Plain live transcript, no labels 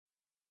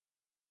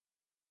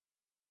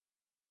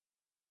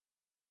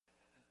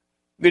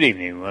Good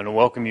evening. I want to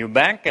welcome you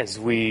back as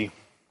we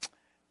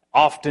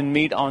often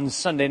meet on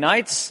Sunday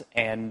nights,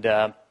 and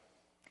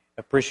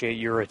appreciate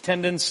your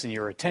attendance and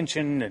your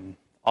attention and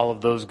all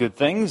of those good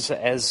things.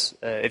 As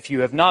if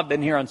you have not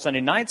been here on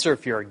Sunday nights, or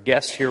if you're a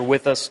guest here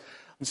with us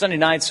on Sunday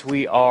nights,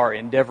 we are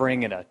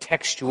endeavoring in a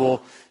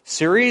textual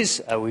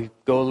series. We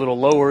go a little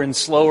lower and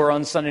slower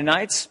on Sunday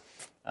nights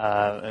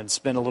and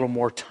spend a little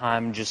more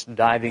time just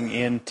diving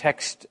in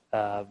text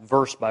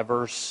verse by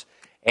verse,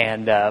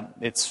 and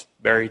it's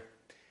very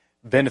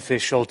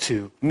beneficial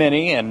to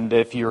many. And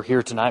if you're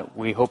here tonight,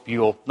 we hope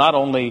you'll not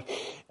only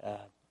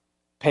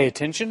pay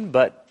attention,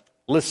 but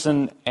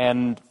listen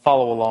and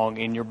follow along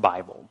in your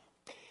Bible.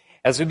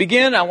 As we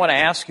begin, I want to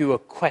ask you a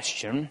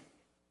question,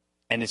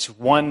 and it's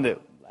one that,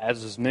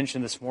 as was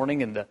mentioned this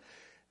morning in the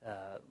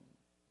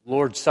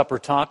Lord's Supper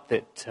talk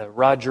that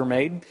Roger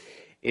made,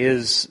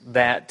 is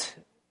that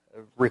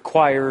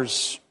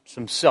requires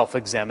some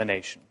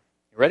self-examination.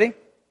 You ready?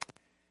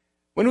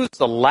 When was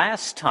the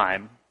last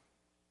time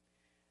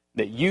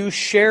that you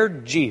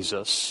shared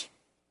Jesus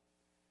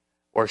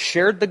or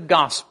shared the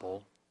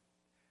gospel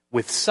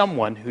with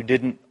someone who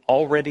didn't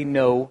already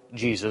know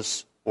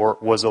Jesus or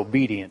was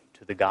obedient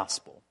to the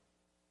gospel?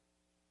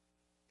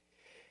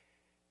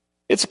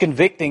 It's a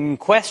convicting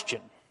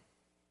question.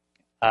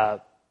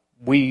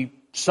 We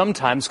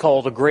sometimes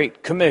call it the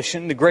Great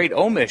Commission, the Great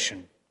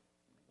Omission.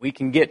 We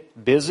can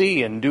get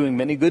busy and doing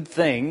many good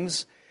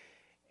things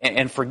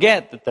and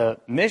forget that the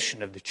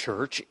mission of the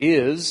church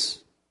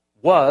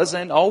was,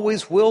 and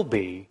always will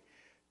be,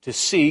 to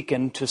seek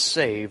and to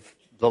save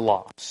the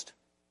lost.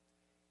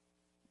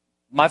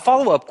 My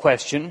follow-up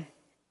question,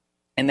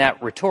 and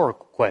that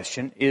rhetorical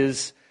question,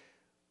 is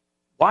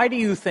why do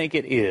you think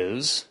it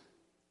is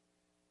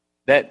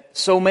that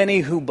so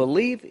many who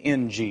believe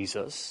in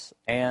Jesus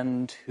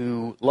and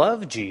who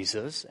love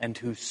Jesus and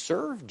who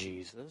serve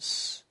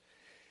Jesus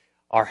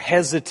are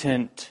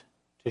hesitant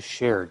to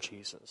share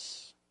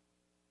Jesus?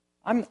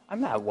 I'm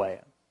that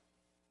way.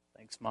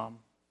 Thanks, Mom.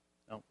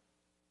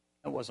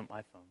 That wasn't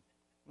my phone.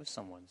 It was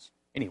someone's.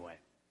 Anyway,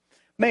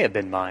 may have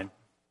been mine.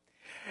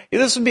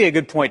 This would be a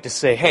good point to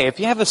say, hey, if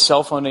you have a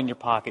cell phone in your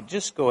pocket,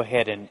 just go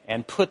ahead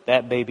and put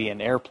that baby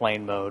in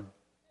airplane mode.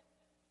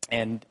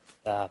 And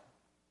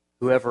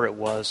whoever it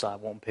was, I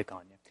won't pick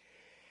on you.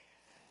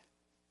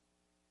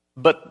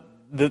 But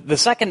the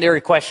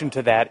secondary question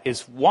to that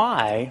is,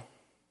 why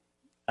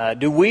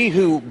do we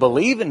who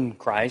believe in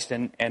Christ,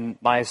 and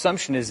my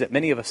assumption is that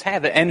many of us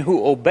have it, and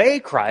who obey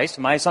Christ,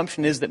 my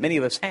assumption is that many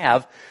of us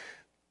have,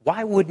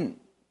 why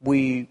wouldn't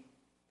we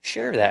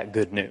share that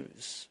good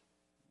news?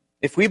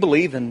 If we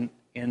believe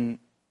in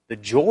the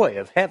joy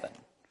of heaven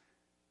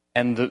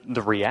and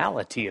the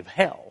reality of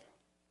hell,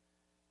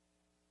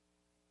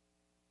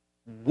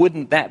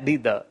 wouldn't that be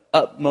the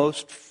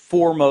utmost,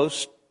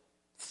 foremost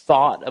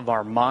thought of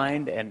our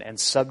mind and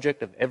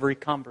subject of every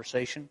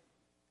conversation?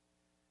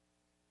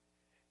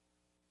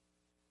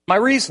 My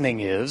reasoning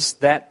is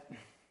that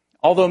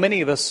although many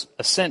of us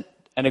assent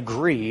and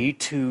agree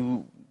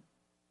to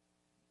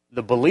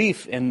the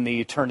belief in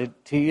the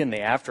eternity and the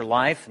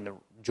afterlife and the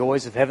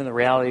joys of heaven, the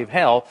reality of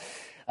hell,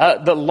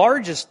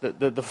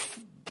 the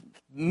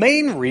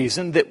main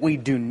reason that we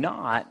do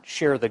not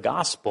share the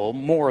gospel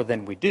more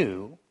than we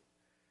do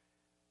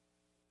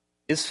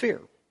is fear.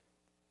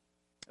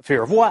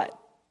 Fear of what?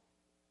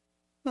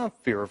 Well,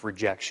 fear of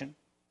rejection,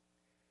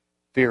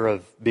 fear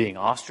of being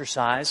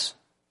ostracized,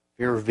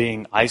 fear of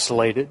being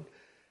isolated,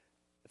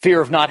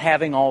 fear of not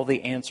having all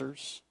the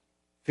answers,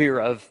 fear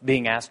of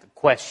being asked a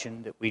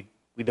question that we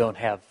don't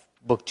have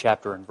book,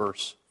 chapter, and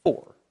verse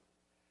for.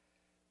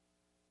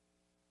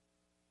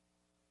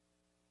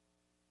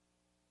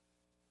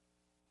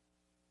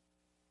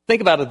 Think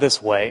about it this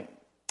way.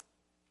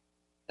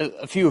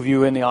 A few of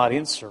you in the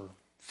audience are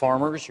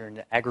farmers, you're in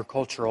the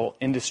agricultural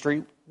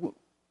industry.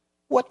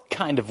 What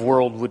kind of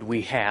world would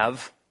we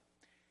have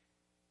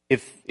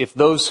if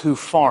those who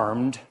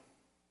farmed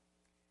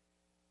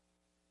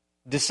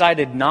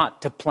decided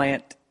not to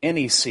plant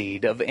any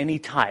seed of any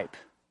type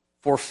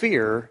for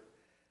fear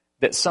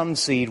that some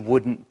seed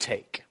wouldn't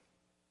take,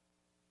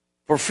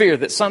 for fear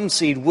that some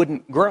seed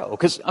wouldn't grow?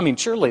 Because,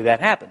 surely that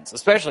happens,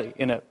 especially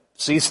in a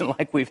season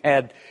like we've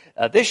had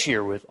this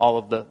year with all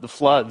of the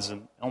floods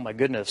and, oh my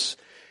goodness,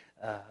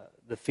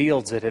 the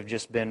fields that have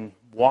just been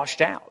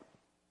washed out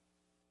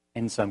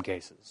in some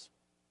cases.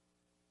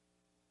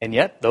 And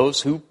yet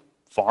those who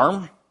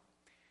farm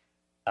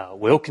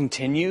will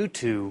continue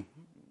to,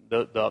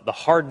 the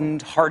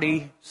hardened,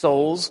 hardy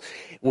souls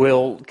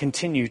will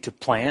continue to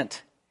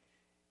plant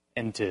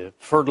and to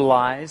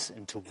fertilize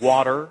and to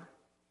water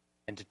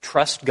and to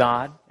trust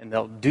God, and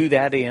they'll do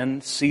that in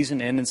and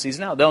season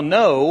out. They'll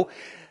know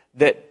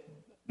that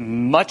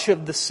much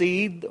of the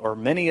seed or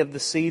many of the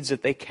seeds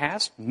that they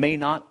cast may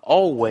not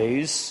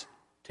always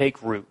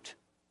take root.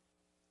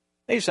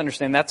 They just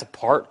understand that's a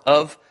part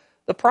of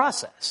the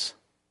process.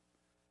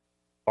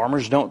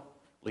 Farmers don't,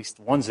 at least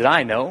the ones that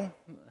I know,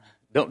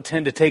 don't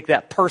tend to take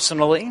that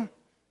personally.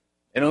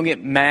 They don't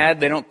get mad.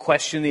 They don't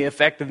question the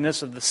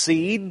effectiveness of the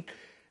seed.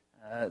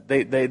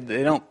 They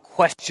don't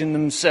question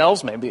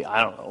themselves, maybe,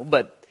 I don't know,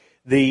 but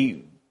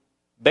the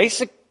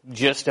basic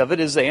gist of it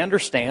is they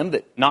understand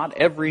that not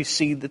every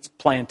seed that's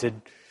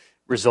planted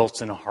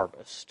results in a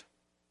harvest.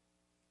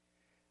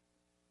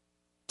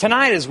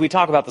 Tonight, as we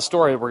talk about the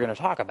story that we're going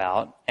to talk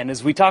about, and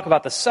as we talk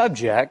about the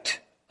subject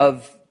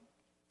of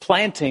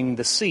planting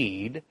the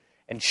seed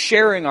and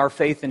sharing our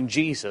faith in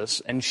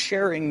Jesus and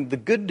sharing the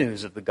good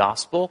news of the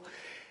gospel,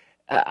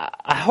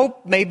 I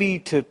hope maybe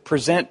to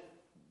present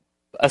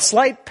a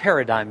slight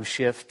paradigm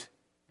shift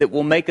that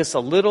will make us a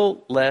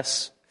little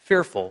less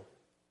fearful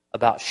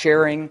about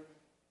sharing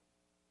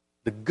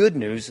the good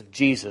news of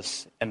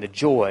Jesus and the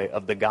joy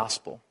of the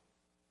gospel.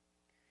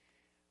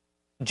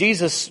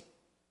 Jesus,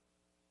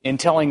 in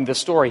telling the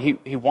story,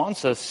 he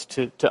wants us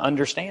to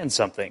understand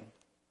something,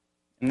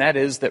 and that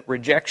is that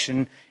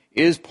rejection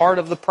is part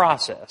of the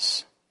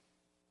process,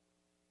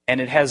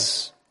 and it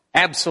has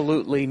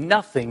absolutely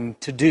nothing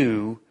to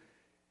do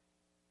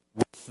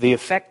with the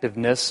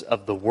effectiveness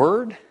of the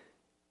word,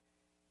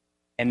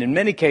 and in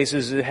many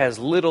cases it has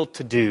little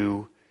to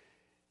do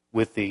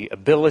with the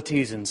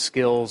abilities and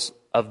skills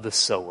of the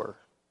sower.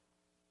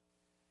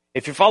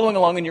 If you're following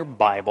along in your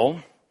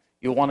Bible,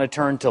 you'll want to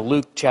turn to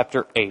Luke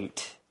chapter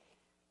 8.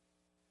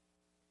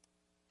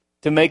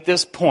 To make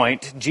this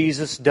point,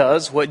 Jesus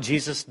does what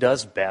Jesus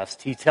does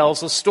best. He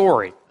tells a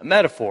story, a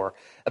metaphor,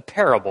 a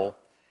parable.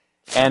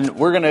 And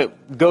we're going to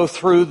go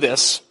through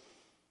this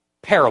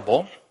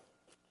parable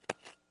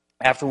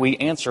after we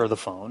answer the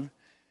phone.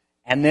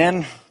 And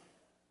then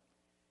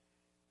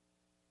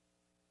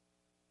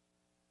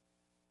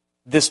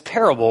this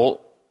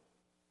parable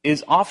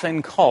is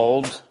often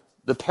called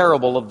the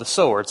parable of the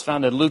sower. It's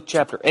found in Luke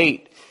chapter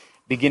 8,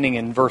 beginning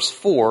in verse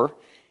 4.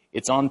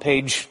 It's on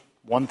page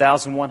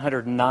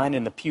 1109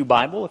 in the Pew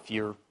Bible if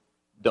you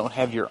don't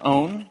have your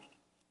own.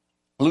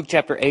 Luke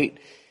chapter 8,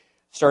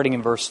 starting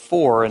in verse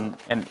 4.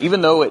 And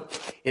even though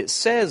it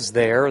says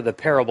there, the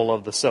parable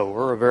of the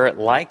sower, or very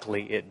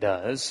likely it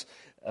does,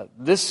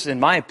 this, in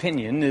my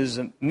opinion, is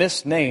a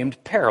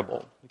misnamed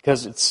parable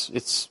because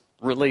it's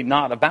really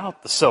not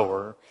about the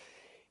sower.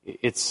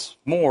 It's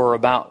more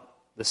about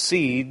the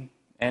seed,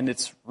 and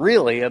it's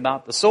really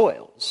about the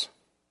soils.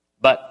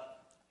 But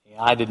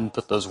I didn't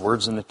put those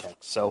words in the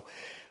text. So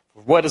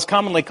what is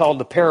commonly called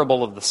the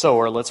parable of the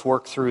sower, let's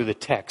work through the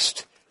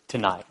text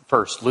tonight.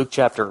 First, Luke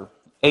chapter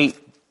 8,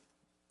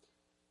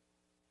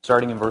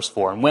 starting in verse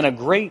 4. And when a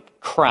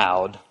great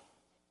crowd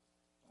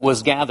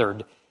was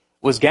gathering,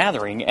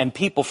 and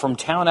people from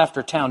town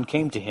after town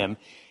came to him,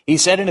 he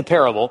said in a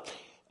parable,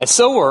 a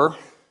sower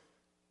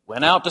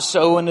went out to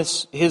sow in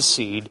his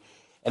seed,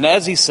 and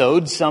as he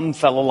sowed, some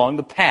fell along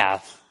the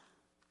path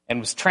and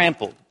was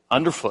trampled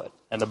underfoot,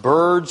 and the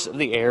birds of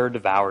the air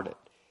devoured it.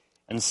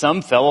 And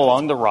some fell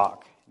along the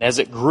rock, and as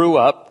it grew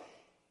up,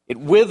 it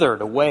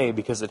withered away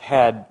because it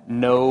had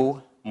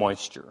no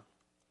moisture.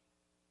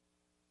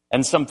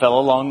 And some fell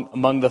along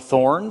among the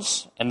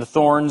thorns, and the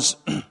thorns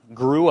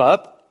grew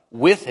up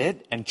with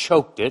it and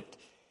choked it.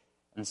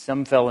 And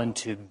some fell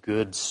into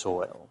good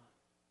soil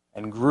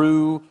and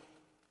grew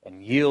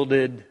and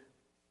yielded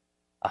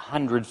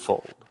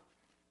 100-fold.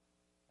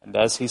 And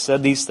as he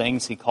said these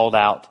things, he called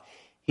out,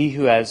 he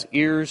who has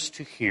ears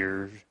to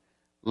hear,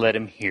 let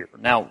him hear.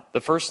 Now,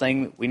 the first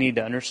thing that we need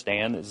to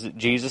understand is that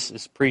Jesus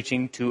is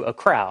preaching to a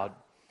crowd.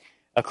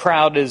 A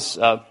crowd is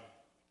a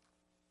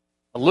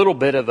little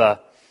bit of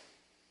a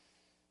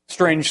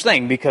strange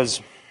thing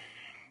because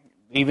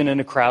even in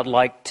a crowd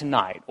like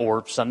tonight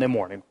or Sunday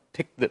morning,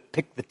 pick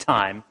the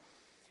time,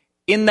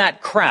 in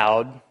that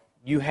crowd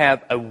you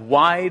have a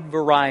wide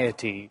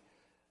variety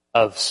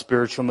of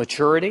spiritual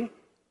maturity,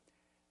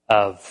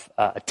 of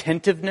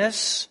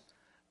attentiveness,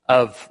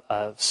 of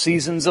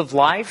seasons of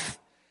life,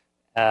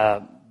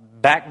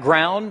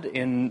 background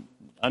in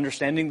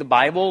understanding the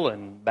Bible,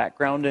 and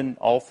background in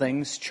all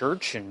things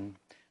church and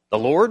the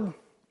Lord.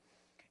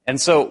 And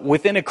so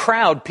within a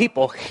crowd,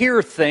 people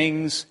hear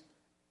things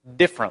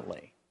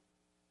differently.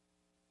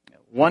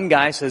 One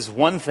guy says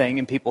one thing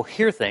and people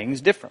hear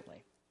things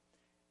differently.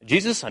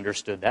 Jesus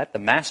understood that. The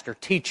master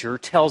teacher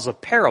tells a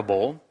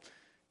parable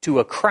to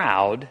a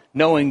crowd,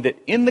 knowing that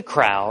in the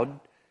crowd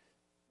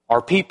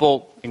are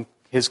people,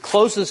 his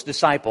closest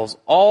disciples,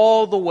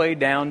 all the way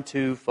down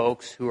to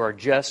folks who are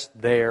just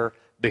there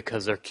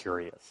because they're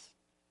curious.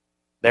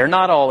 They're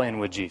not all in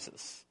with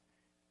Jesus.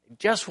 They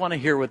just want to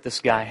hear what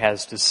this guy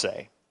has to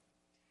say.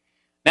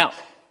 Now,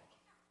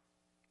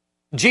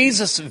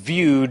 Jesus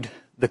viewed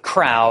the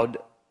crowd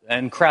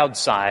and crowd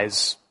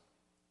size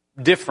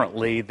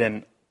differently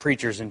than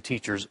preachers and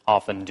teachers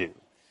often do.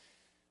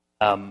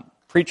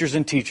 Preachers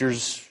and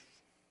teachers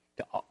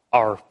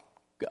are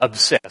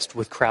obsessed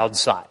with crowd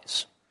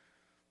size.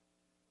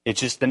 It's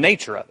just the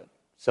nature of it.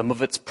 Some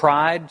of it's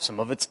pride, some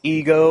of it's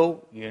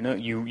ego.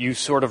 You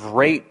sort of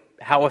rate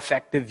how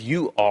effective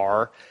you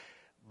are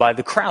by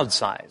the crowd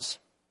size.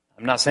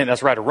 I'm not saying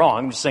that's right or wrong.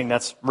 I'm just saying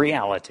that's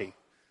reality.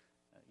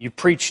 You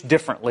preach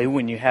differently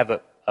when you have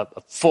a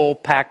full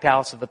packed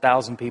house of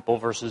 1,000 people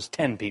versus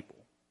 10 people.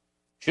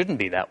 Shouldn't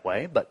be that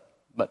way, but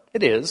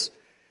it is.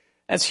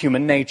 That's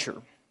human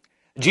nature.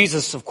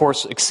 Jesus, of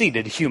course,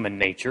 exceeded human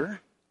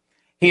nature.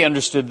 He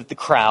understood that the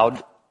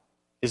crowd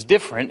is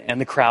different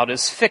and the crowd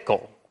is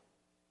fickle.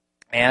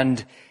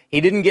 And he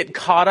didn't get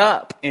caught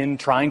up in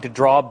trying to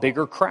draw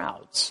bigger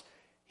crowds.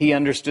 He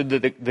understood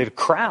that the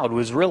crowd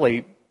was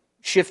really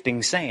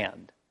shifting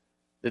sand.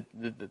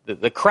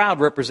 The crowd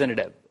represented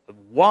a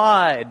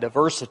wide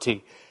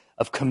diversity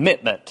of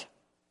commitment.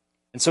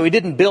 And so he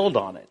didn't build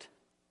on it.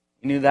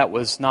 He knew that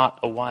was not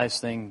a wise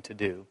thing to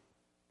do.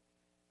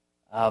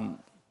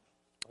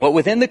 But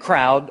within the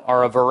crowd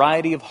are a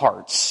variety of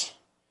hearts.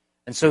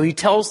 And so he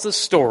tells the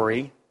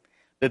story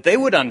that they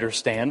would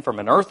understand from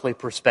an earthly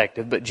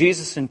perspective, but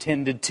Jesus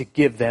intended to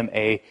give them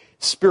a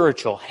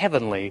spiritual,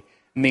 heavenly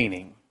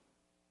meaning.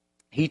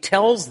 He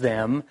tells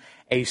them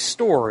a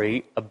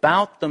story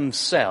about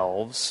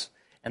themselves,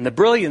 and the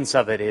brilliance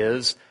of it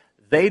is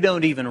they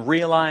don't even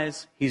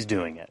realize he's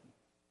doing it.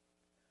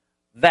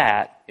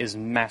 That is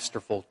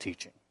masterful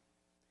teaching.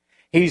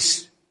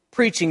 He's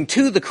preaching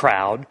to the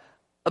crowd,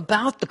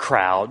 about the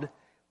crowd,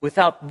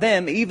 without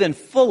them even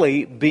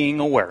fully being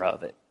aware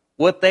of it.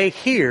 What they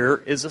hear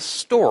is a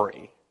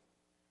story.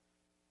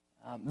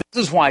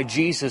 This is why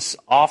Jesus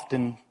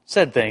often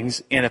said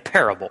things in a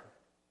parable.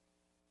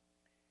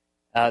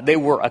 They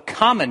were a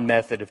common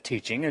method of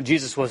teaching, and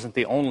Jesus wasn't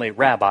the only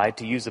rabbi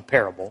to use a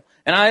parable.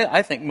 And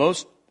I think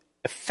most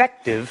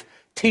effective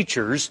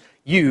teachers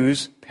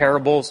use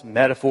parables,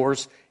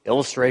 metaphors,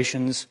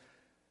 illustrations.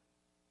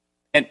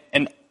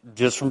 And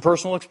just from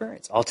personal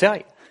experience, I'll tell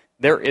you,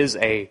 there is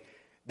a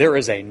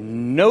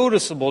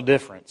noticeable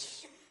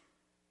difference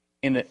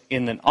in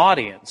an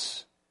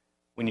audience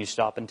when you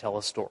stop and tell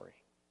a story.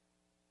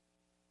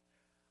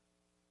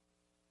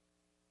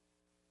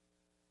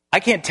 I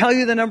can't tell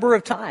you the number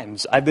of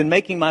times I've been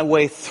making my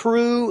way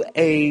through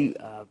a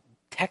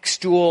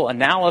textual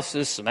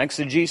analysis, some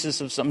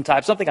exegesis of some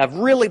type, something I've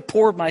really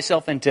poured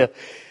myself into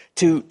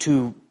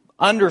to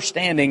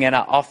understanding, and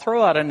I'll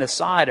throw out an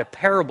aside, a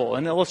parable,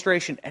 an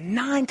illustration, and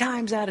 9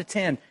 times out of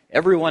 10,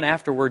 everyone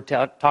afterward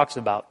talks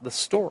about the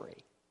story.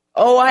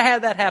 Oh, I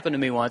had that happen to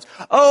me once.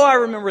 Oh, I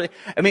remember.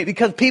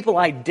 Because people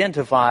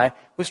identify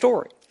with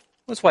story.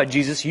 That's why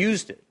Jesus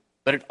used it.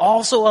 But it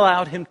also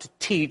allowed him to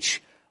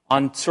teach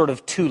on sort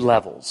of 2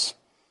 levels.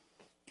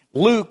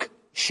 Luke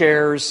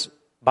shares,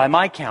 by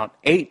my count,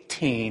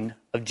 18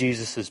 of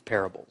Jesus'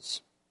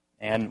 parables.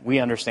 And we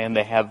understand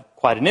they have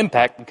quite an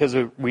impact because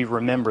we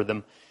remember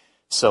them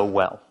so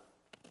well.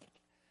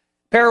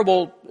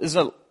 Parable is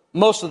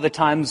most of the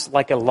times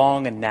like a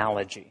long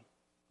analogy.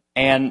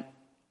 And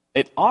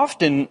it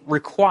often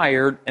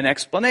required an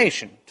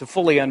explanation to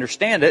fully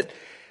understand it.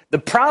 The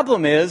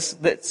problem is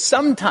that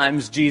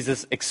sometimes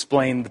Jesus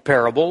explained the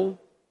parable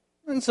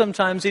and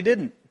sometimes he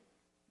didn't,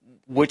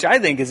 which I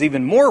think is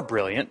even more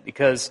brilliant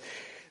because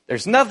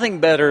there's nothing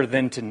better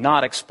than to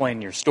not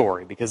explain your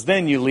story because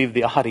then you leave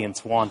the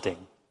audience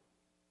wanting.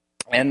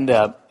 And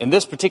in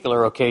this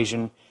particular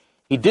occasion,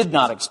 he did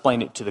not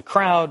explain it to the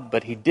crowd,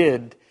 but he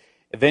did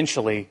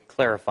eventually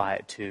clarify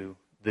it to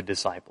the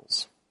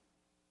disciples.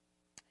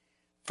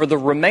 For the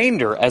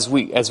remainder, as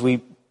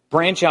we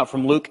branch out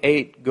from Luke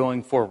 8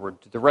 going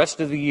forward to the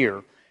rest of the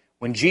year,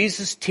 when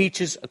Jesus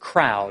teaches a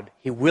crowd,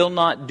 he will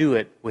not do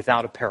it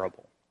without a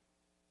parable.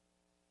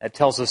 That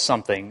tells us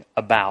something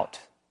about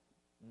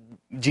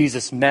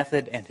Jesus'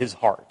 method and his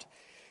heart.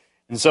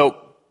 And so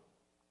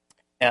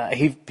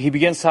he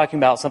begins talking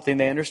about something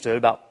they understood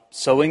about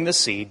sowing the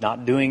seed,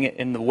 not doing it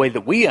in the way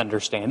that we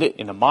understand it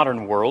in a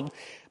modern world,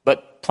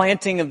 but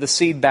planting of the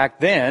seed back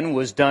then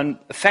was done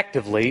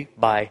effectively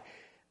by,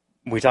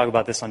 we talk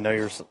about this on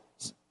Know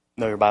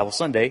Your Bible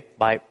Sunday,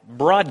 by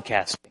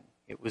broadcasting.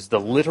 It was the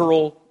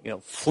literal,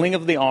 fling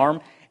of the arm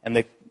and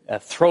the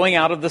throwing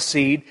out of the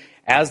seed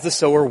as the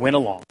sower went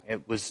along.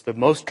 It was the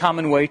most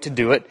common way to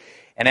do it.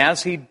 And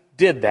as he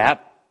did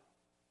that,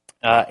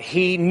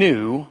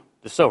 the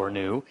sower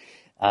knew,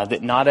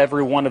 that not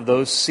every one of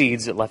those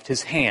seeds that left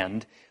his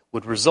hand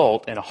would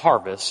result in a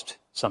harvest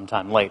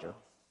sometime later.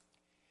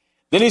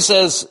 Then he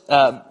says,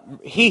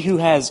 he who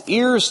has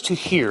ears to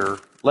hear,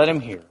 let him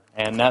hear.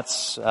 And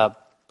that's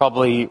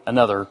probably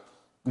another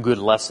good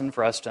lesson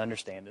for us to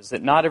understand, is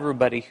that not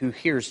everybody who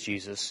hears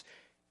Jesus.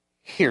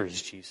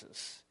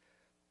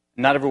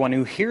 Not everyone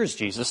who hears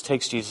Jesus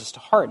takes Jesus to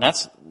heart.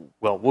 And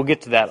we'll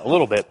get to that a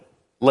little bit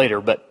later,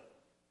 but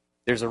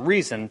there's a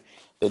reason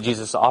that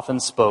Jesus often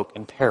spoke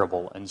in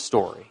parable and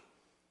story.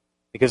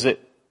 Because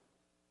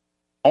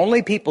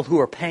only people who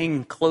are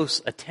paying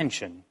close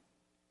attention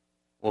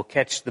will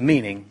catch the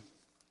meaning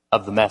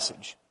of the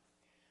message.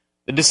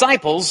 The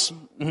disciples,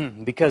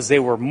 because they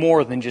were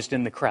more than just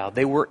in the crowd,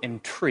 they were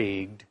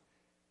intrigued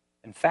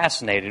and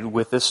fascinated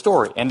with this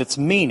story and its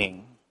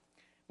meaning,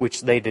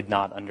 which they did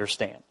not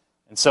understand.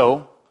 And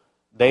so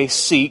they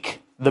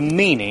seek the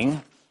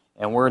meaning,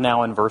 and we're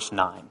now in verse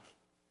 9.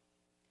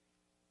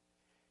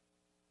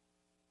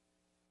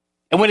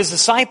 And when his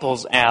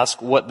disciples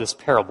asked what this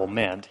parable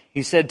meant,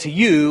 he said, "To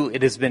you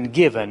it has been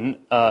given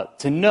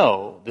to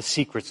know the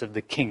secrets of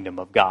the kingdom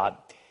of God.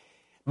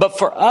 But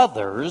for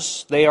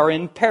others they are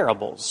in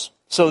parables,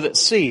 so that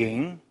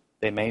seeing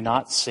they may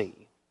not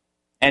see,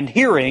 and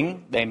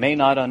hearing they may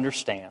not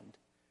understand.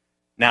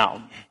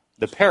 Now,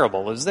 the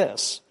parable is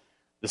this.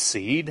 The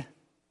seed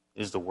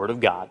is the word of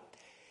God.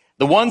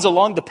 The ones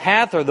along the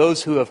path are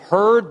those who have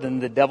heard, then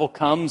the devil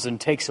comes and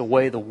takes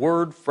away the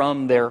word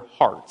from their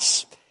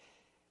hearts,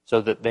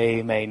 so that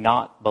they may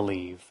not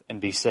believe and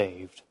be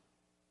saved.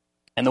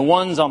 And the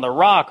ones on the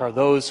rock are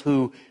those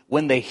who,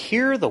 when they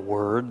hear the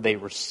word, they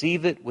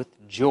receive it with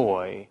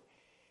joy.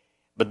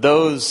 But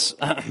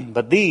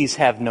these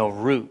have no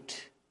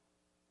root.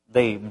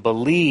 They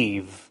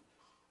believe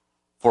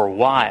for a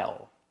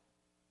while,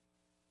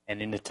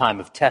 and in the time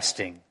of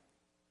testing,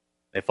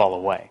 they fall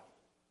away.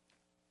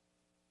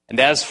 And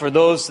as for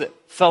those that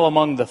fell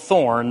among the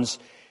thorns,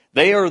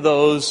 they are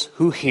those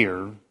who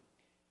hear,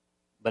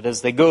 but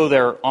as they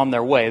go on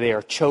their way, they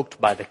are choked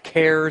by the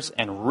cares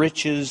and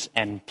riches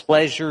and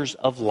pleasures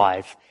of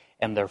life,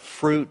 and their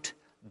fruit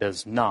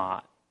does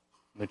not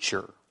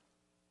mature.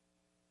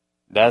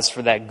 And as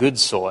for that good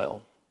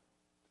soil,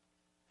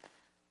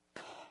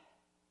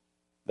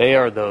 they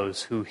are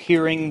those who,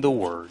 hearing the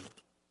word,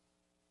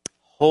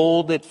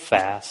 hold it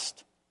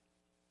fast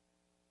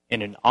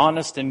in an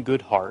honest and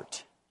good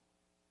heart,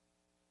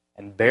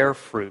 and bear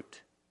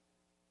fruit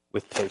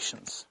with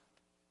patience.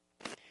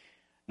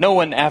 No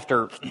one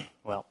after,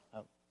 I'm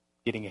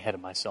getting ahead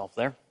of myself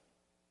there.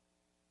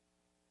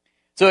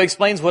 So it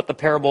explains what the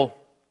parable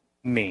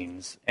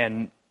means.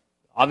 And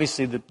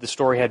obviously the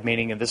story had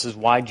meaning, and this is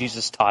why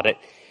Jesus taught it.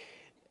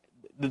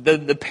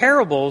 The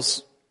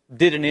parables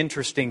did an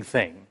interesting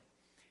thing,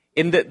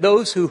 in that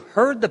those who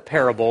heard the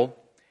parable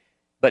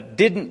but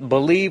didn't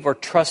believe or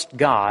trust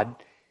God,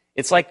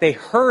 it's like they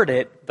heard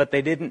it, but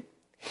they didn't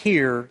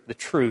hear the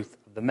truth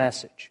of the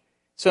message.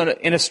 So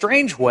in a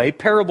strange way,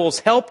 parables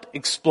helped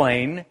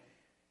explain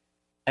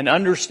and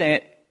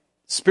understand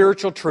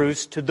spiritual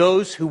truths to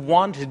those who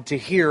wanted to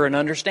hear and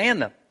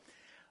understand them.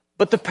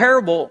 But the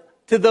parable,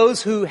 to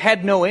those who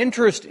had no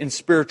interest in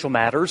spiritual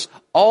matters,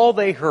 all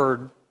they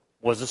heard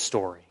was a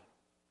story.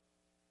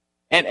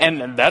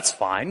 And that's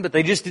fine, but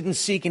they just didn't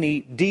seek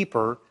any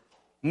deeper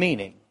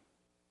meaning.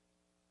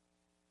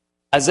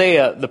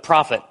 Isaiah the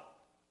prophet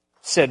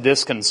said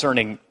this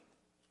concerning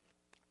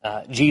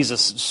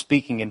Jesus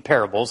speaking in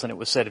parables, and it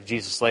was said of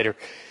Jesus later,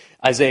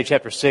 Isaiah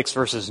chapter 6,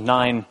 verses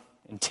 9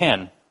 and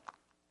 10.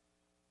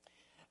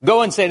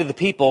 Go and say to the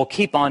people,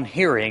 keep on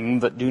hearing,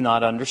 but do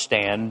not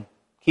understand.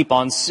 Keep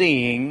on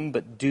seeing,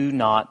 but do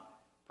not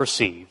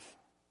perceive.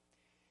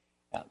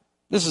 Now,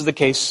 this is the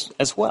case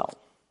as well.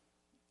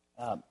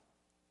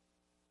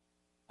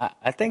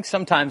 I think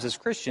sometimes as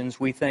Christians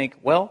we think,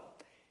 well,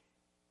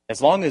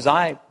 as long as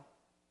I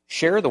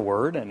share the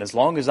word and as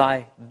long as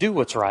I do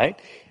what's right,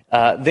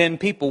 then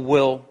people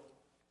will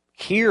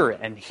hear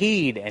and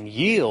heed and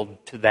yield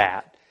to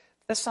that.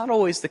 That's not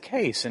always the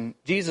case, and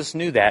Jesus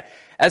knew that.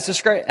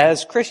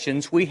 As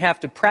Christians, we have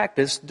to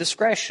practice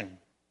discretion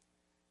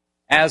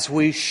as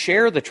we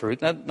share the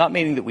truth, not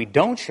meaning that we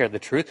don't share the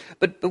truth,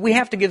 but we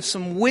have to give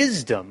some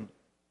wisdom,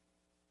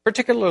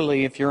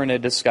 particularly if you're in a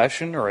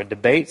discussion or a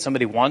debate,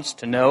 somebody wants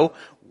to know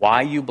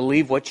why you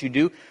believe what you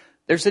do.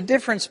 There's a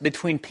difference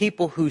between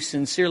people who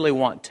sincerely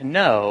want to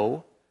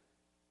know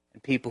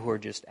and people who are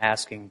just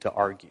asking to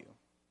argue.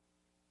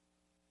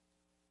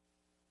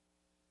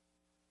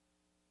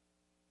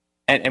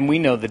 And we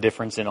know the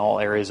difference in all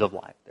areas of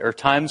life. There are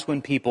times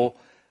when people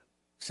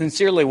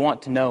sincerely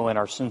want to know and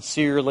are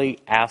sincerely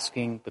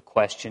asking the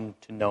question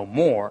to know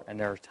more, and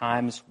there are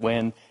times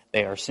when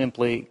they are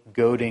simply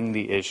goading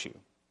the issue.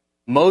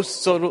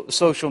 Most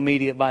social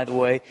media, by the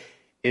way,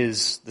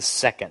 is the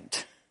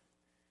second.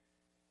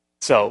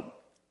 So,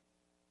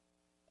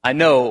 I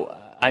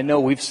know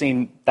we've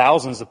seen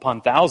thousands upon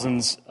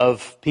thousands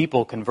of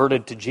people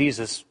converted to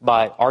Jesus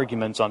by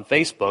arguments on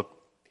Facebook,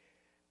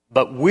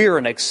 but we're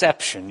an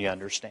exception, you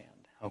understand,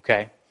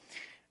 okay?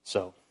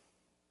 So,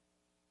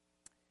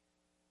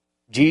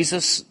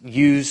 Jesus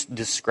used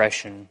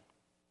discretion,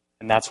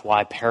 and that's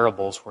why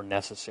parables were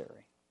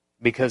necessary.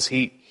 Because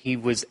he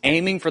was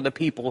aiming for the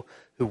people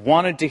who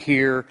wanted to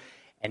hear,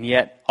 and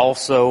yet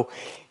also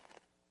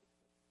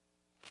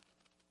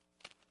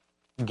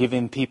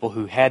giving people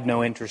who had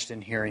no interest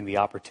in hearing the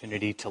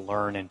opportunity to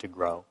learn and to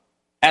grow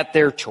at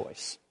their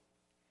choice.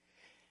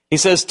 He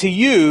says, to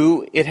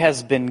you it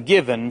has been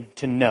given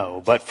to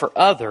know, but for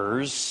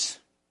others,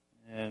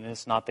 and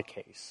it's not the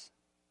case.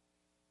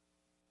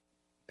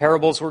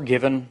 Parables were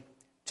given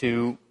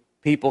to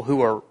people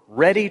who are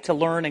ready to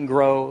learn and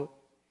grow,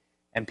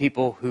 and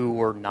people who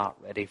were not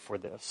ready for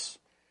this.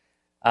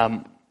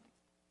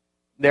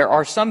 There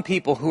are some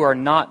people who are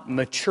not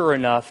mature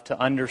enough to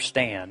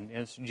understand.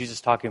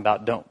 Jesus talking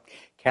about don't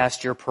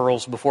cast your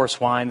pearls before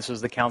swine. This was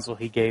the counsel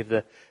he gave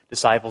the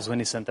disciples when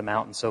he sent them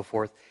out and so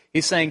forth.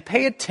 He's saying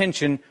pay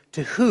attention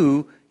to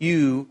whom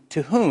you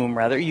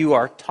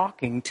are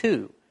talking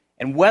to,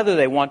 and whether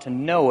they want to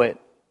know it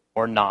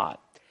or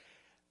not.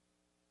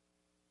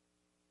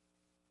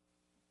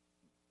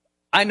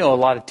 I know a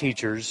lot of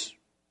teachers,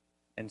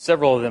 and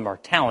several of them are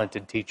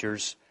talented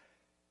teachers,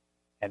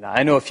 and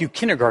I know a few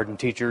kindergarten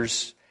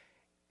teachers,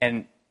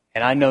 and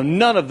I know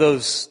none of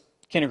those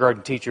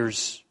kindergarten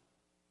teachers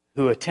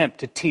who attempt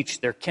to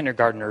teach their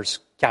kindergartners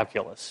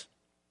calculus.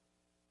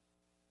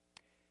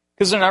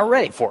 Because they're not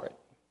ready for it.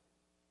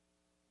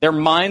 Their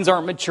minds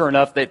aren't mature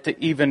enough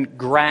to even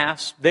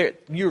grasp.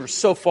 You're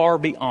so far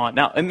beyond.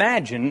 Now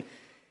imagine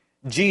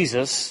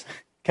Jesus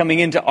coming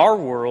into our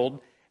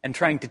world and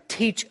trying to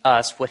teach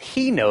us what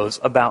he knows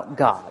about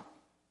God.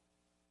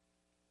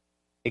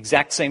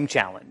 Exact same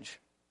challenge.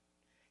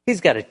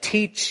 He's got to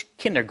teach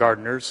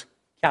kindergartners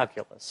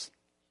calculus.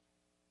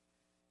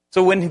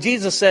 So when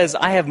Jesus says,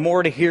 I have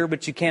more to hear,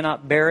 but you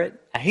cannot bear it,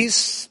 he's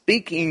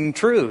speaking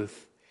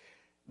truth.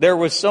 There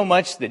was so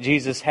much that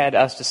Jesus had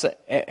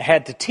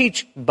to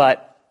teach,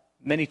 but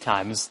many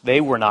times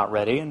they were not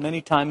ready, and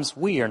many times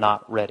we are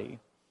not ready.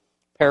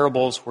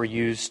 Parables were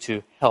used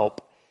to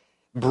help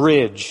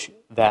bridge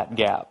that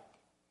gap.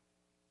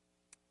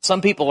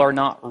 Some people are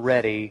not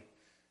ready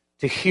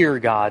to hear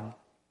God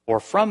or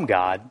from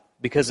God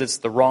because it's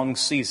the wrong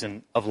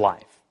season of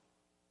life.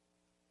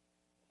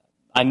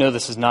 I know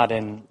this is not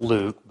in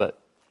Luke, but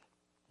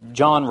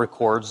John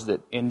records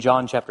that in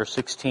John chapter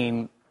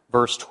 16,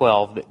 verse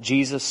 12, that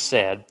Jesus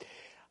said,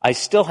 I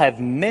still have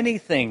many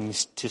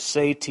things to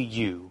say to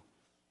you,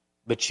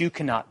 but you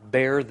cannot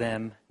bear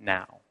them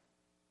now.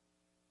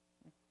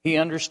 He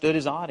understood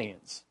his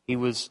audience. He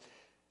was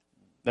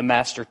the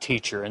master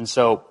teacher. And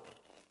so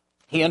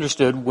he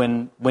understood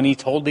when he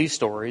told these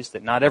stories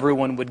that not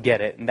everyone would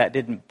get it, and that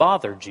didn't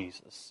bother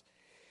Jesus.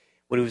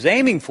 What he was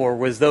aiming for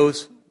was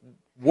those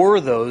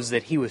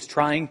that he was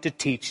trying to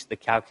teach the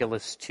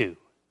calculus to.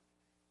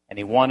 And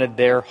he wanted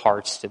their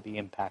hearts to be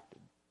impacted.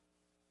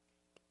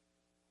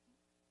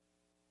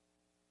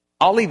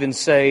 I'll even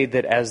say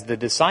that as the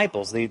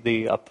disciples,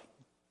 the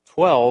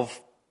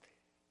 12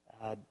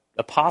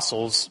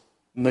 apostles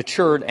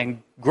matured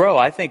and grow,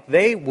 I think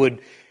they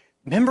would...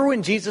 Remember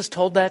when Jesus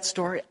told that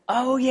story?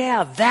 Oh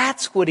yeah,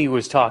 that's what he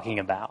was talking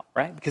about,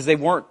 right? Because they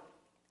weren't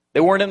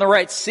in the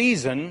right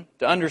season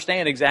to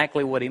understand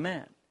exactly what he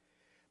meant.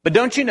 But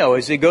don't you know,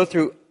 as they go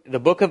through the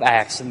book of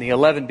Acts and the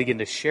 11 begin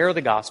to share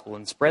the gospel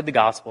and spread the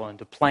gospel and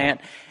to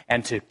plant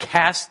and to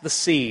cast the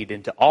seed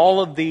into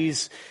all of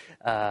these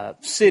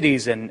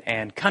cities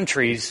and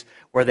countries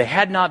where they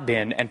had not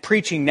been, and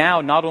preaching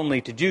now not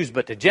only to Jews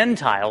but to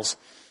Gentiles,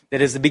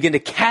 that as they begin to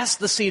cast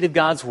the seed of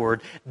God's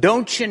word,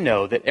 don't you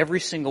know that every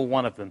single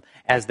one of them,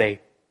 as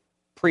they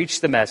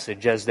preached the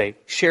message, as they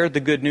shared the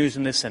good news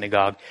in the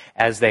synagogue,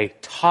 as they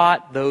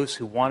taught those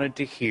who wanted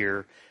to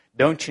hear,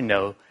 don't you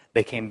know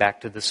they came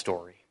back to the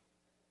story.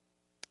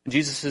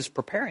 Jesus is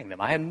preparing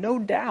them. I have no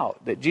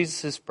doubt that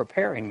Jesus is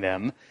preparing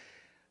them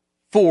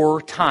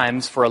for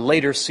times for a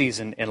later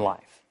season in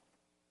life.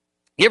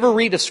 You ever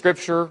read a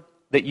scripture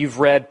that you've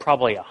read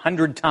probably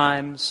 100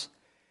 times,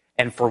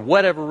 and for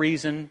whatever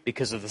reason,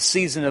 because of the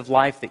season of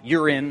life that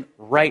you're in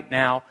right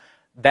now,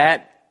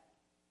 that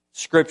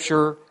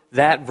scripture,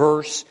 that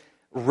verse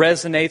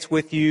resonates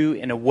with you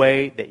in a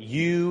way that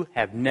you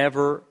have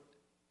never...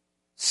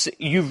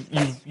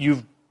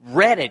 You've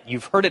read it,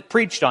 you've heard it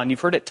preached on, you've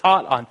heard it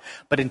taught on,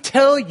 but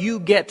until you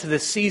get to the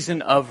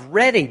season of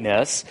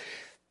readiness,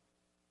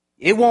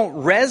 it won't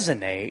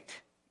resonate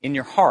in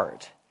your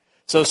heart.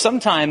 So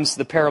sometimes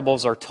the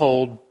parables are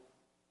told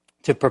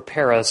to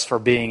prepare us for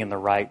being in the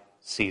right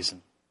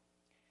season.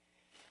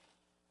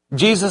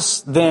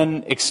 Jesus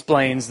then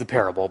explains the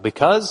parable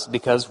because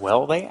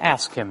well, they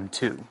ask him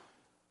to.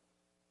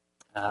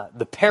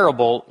 The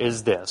parable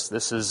is this.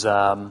 This is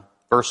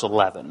verse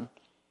 11.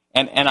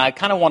 And I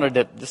kind of wanted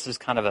to, this is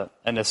kind of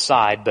an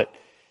aside, but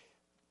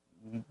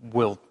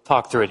we'll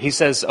talk through it. He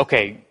says,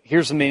 okay,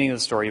 here's the meaning of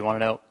the story. You want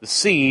to know? The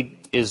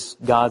seed is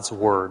God's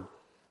word.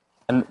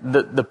 And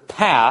the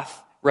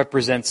path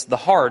represents the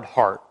hard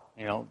heart.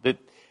 You know, that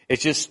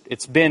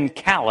it's been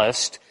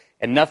calloused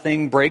and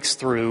nothing breaks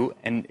through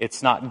and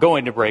it's not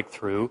going to break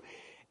through.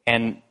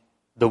 And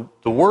the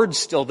word's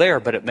still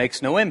there, but it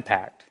makes no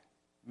impact.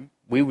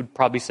 We would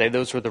probably say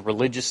those were the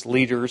religious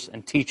leaders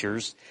and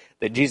teachers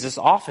that Jesus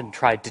often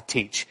tried to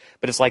teach.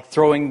 But it's like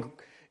throwing,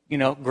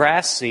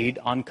 grass seed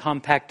on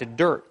compacted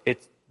dirt.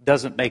 It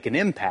doesn't make an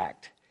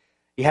impact.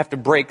 You have to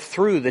break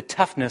through the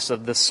toughness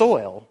of the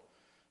soil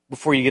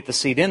before you get the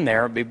seed in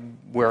there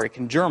where it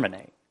can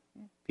germinate.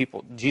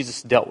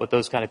 Jesus dealt with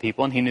those kind of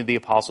people, and he knew the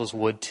apostles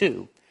would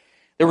too.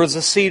 There was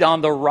a seed on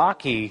the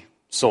rocky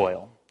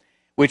soil,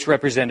 which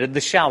represented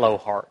the shallow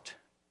heart.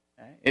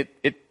 It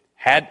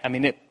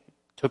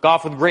took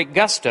off with great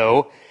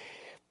gusto,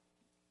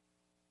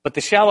 but the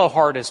shallow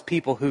heart is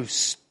people who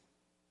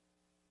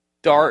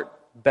start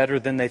better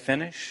than they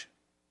finish.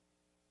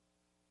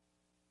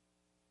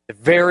 They're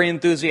very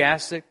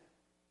enthusiastic.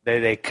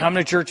 They come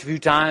to church a few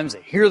times,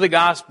 they hear the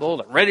gospel,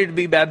 they're ready to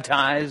be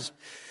baptized.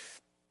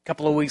 A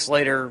couple of weeks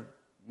later,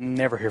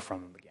 never hear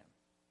from them again.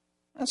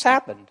 That's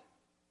happened.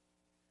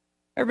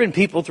 There have been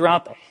people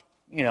throughout the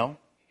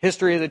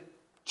history of the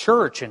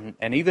church and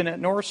even at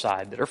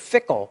Northside that are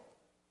fickle.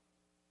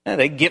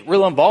 They get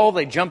real involved,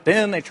 they jump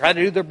in, they try to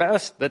do their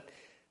best, but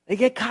they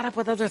get caught up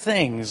with other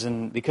things.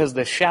 And because of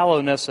the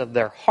shallowness of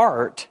their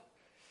heart,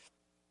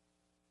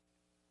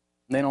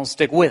 they don't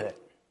stick with it.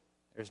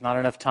 There's not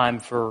enough time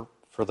for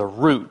the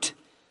root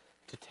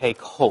to take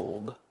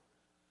hold.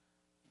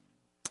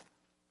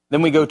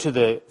 Then we go to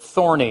the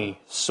thorny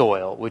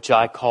soil, which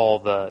I call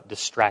the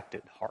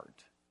distracted heart.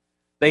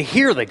 They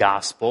hear the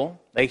gospel,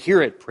 they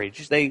hear it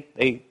preached,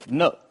 they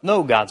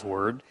know God's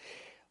word.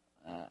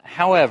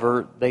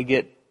 However, they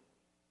get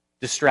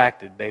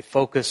distracted. They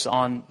focus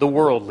on the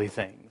worldly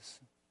things.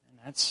 And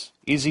that's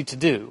easy to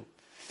do.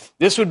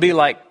 This would be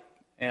like,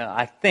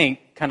 I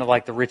think, kind of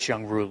like the rich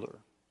young ruler.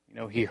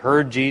 He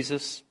heard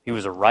Jesus. He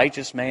was a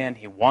righteous man.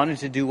 He wanted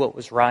to do what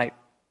was right.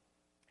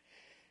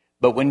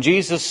 But when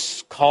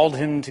Jesus called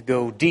him to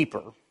go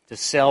deeper, to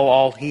sell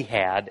all he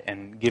had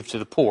and give to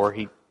the poor,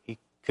 he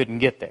couldn't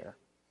get there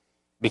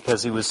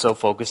because he was so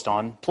focused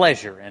on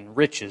pleasure and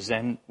riches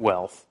and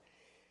wealth.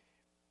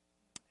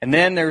 And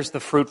then there's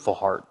the fruitful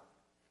heart,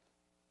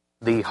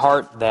 the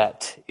heart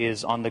that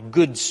is on the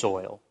good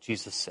soil,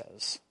 Jesus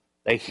says.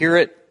 They hear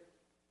it,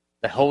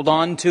 they hold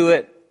on to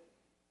it,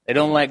 they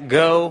don't let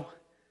go.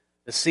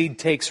 The seed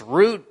takes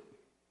root,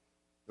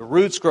 the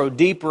roots grow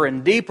deeper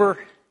and deeper.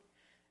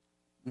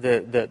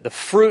 The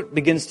fruit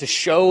begins to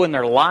show in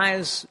their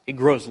lives. It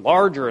grows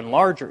larger and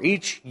larger.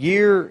 Each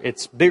year,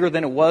 it's bigger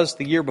than it was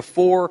the year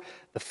before.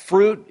 The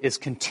fruit is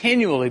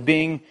continually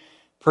being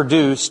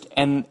produced,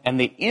 and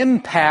the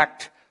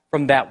impact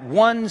from that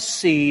one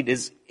seed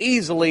is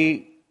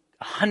easily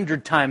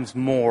 100 times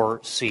more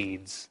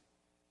seeds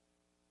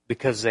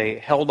because they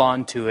held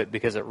on to it,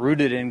 because it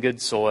rooted in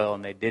good soil,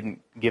 and they didn't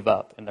give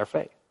up in their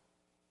faith.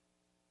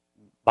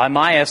 By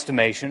my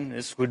estimation,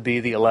 this would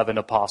be the 11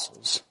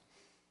 apostles.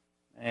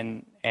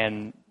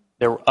 And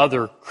there were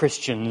other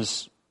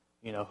Christians,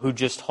 who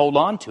just hold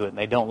on to it and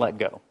they don't let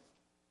go.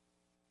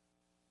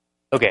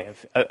 Okay,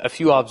 a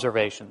few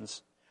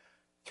observations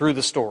through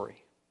the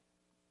story.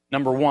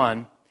 Number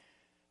one,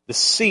 the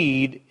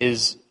seed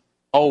is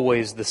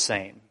always the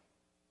same.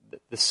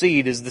 The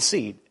seed is the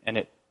seed, and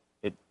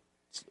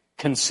it's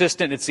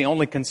consistent. It's the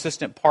only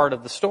consistent part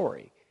of the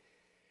story.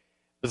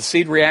 But the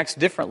seed reacts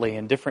differently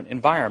in different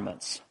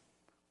environments.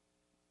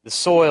 The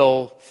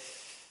soil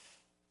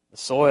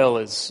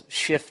is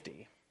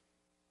shifty.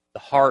 The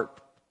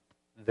heart,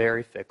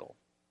 very fickle.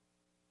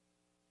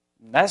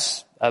 And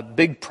that's a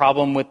big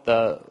problem with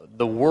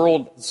the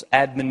world's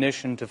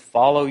admonition to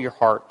follow your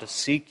heart, to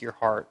seek your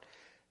heart.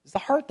 The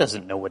heart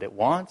doesn't know what it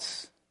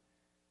wants.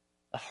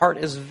 The heart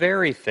is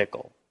very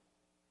fickle.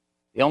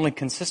 The only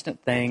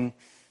consistent thing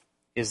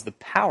is the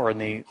power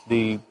and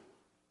the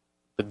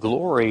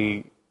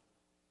glory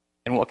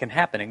and what can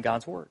happen in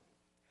God's Word.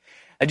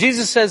 Now,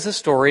 Jesus says this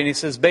story, and he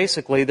says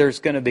basically there's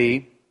going to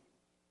be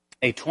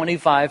a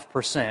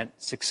 25%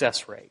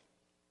 success rate.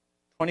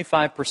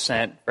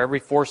 25% for every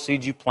 4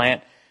 seeds you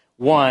plant,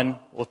 1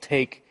 will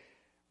take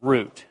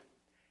root.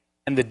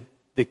 And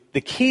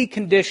the key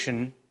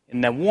condition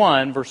in that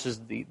 1 versus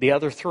the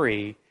other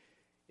 3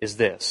 is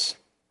this,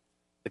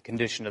 the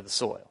condition of the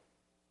soil.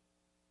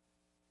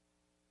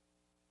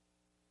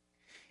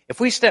 If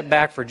we step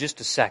back for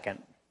just a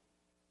second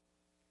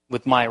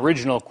with my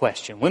original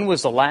question, when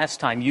was the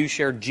last time you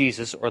shared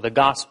Jesus or the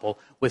gospel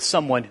with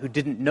someone who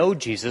didn't know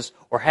Jesus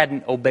or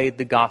hadn't obeyed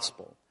the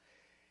gospel?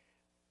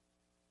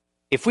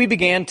 If we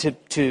began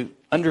to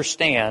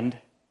understand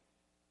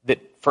that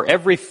for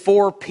every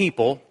 4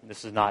 people,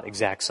 this is not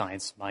exact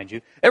science, mind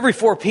you, every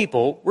 4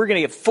 people, we're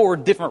going to get 4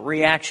 different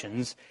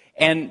reactions,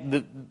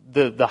 and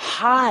the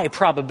high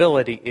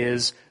probability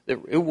is that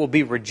it will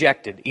be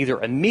rejected, either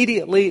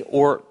immediately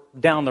or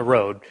down the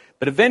road.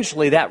 But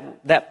eventually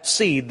that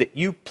seed that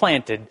you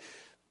planted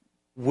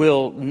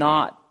will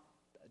not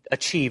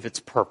achieve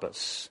its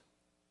purpose.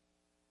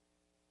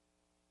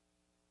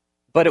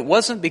 But it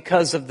wasn't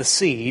because of the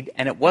seed,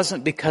 and it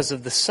wasn't because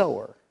of the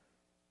sower.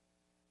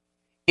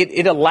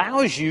 It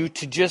allows you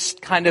to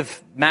just kind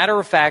of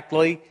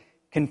matter-of-factly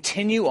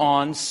continue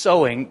on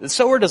sowing. The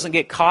sower doesn't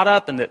get caught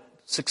up in the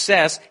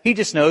success. He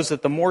just knows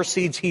that the more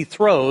seeds he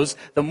throws,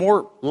 the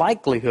more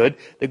likelihood,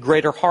 the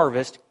greater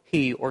harvest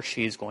he or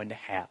she is going to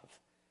have.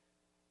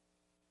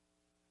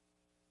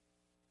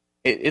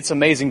 It's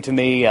amazing to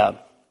me. Our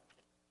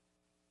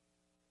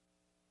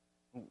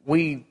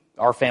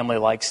family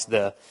likes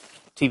the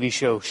TV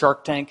show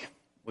Shark Tank,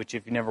 which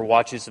if you never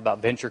watch, it's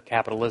about venture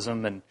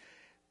capitalism, and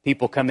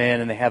people come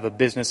in and they have a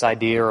business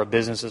idea or a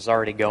business is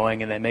already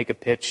going, and they make a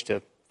pitch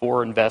to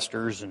 4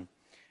 investors, and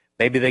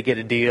maybe they get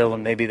a deal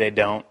and maybe they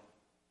don't.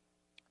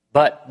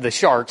 But the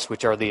sharks,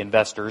 which are the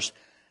investors,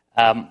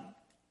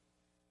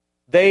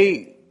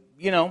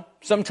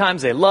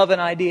 sometimes they love an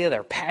idea,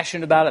 they're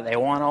passionate about it, they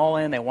want all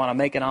in, they want to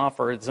make an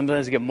offer.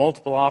 Sometimes they get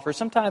multiple offers.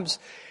 Sometimes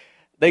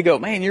they go,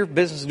 man, your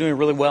business is doing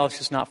really well, it's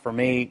just not for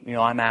me,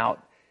 I'm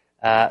out.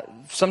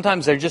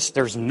 Sometimes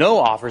there's no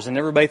offers and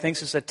everybody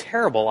thinks it's a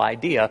terrible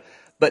idea.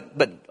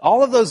 But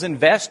all of those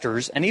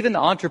investors and even the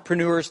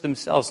entrepreneurs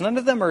themselves, none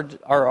of them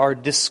are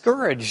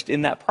discouraged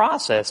in that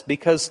process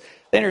because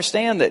they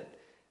understand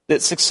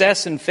that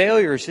success and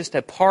failure is just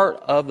a part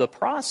of the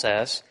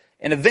process.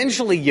 And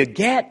eventually you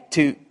get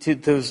to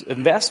those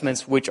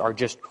investments which are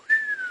just,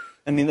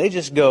 they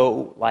just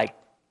go like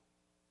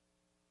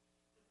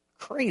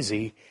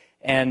crazy.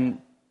 And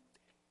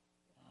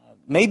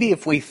maybe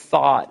if we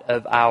thought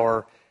of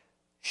our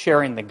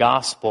sharing the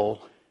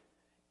gospel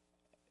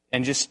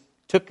and just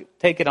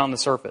take it on the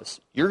surface.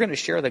 You're going to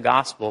share the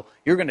gospel,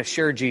 you're going to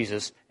share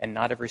Jesus, and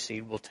not every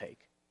seed will take.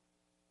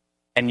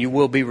 And you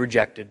will be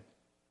rejected,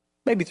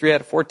 maybe 3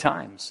 out of 4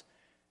 times.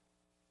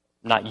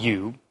 Not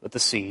you, but the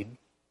seed.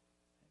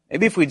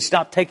 Maybe if we'd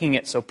stop taking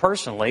it so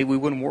personally, we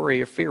wouldn't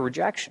worry or fear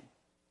rejection.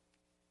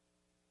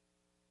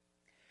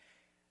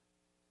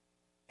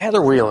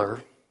 Heather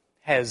Wheeler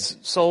has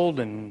sold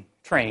and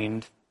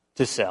trained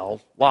to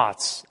sell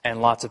lots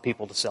and lots of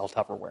people to sell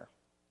Tupperware.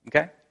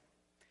 Okay?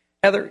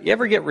 Heather, you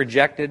ever get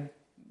rejected?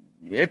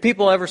 If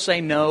people ever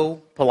say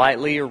no,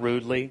 politely or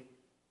rudely?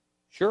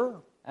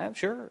 Sure, I'm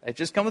sure. It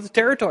just comes with the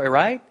territory,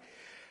 right?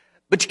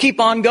 But you keep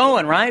on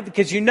going, right?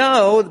 Because you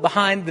know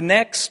behind the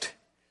next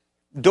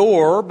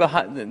door,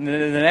 behind the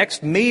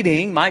next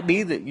meeting might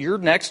be your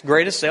next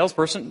greatest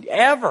salesperson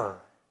ever.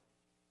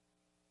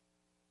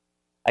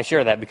 I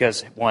share that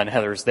because, 1,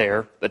 Heather's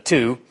there, but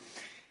 2,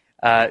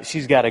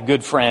 she's got a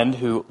good friend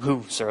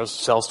who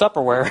sells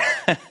Tupperware,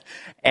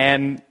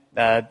 and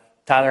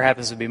Tyler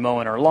happens to be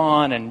mowing her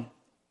lawn, and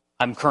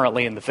I'm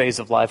currently in the phase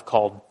of life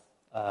called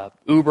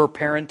Uber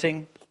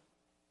parenting,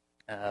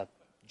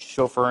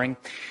 chauffeuring.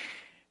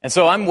 And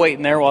so I'm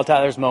waiting there while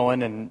Tyler's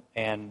mowing,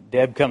 and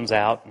Deb comes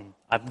out, and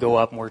I go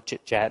up and we're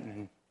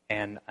chit-chatting,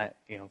 and I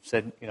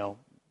said,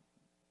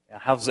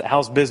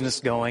 how's business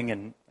going?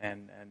 And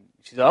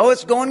she said, oh,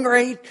 it's going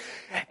great.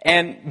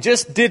 And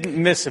just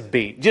didn't miss a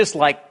beat, just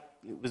like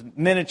it was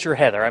miniature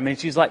Heather. I mean,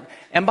 she's like,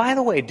 and by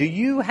the way, do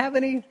you have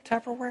any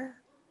Tupperware?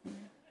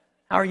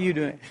 How are you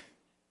doing?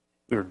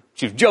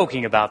 She was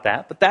joking about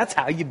that, but that's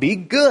how you be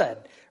good,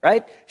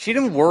 right? She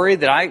didn't worry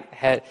that I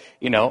had,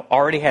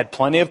 already had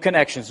plenty of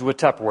connections with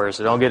Tupperware,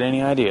 so don't get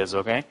any ideas,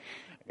 okay?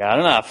 I got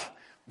enough.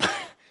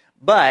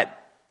 But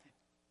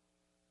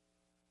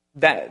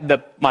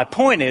my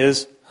point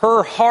is,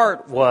 her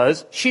heart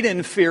was, she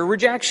didn't fear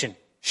rejection.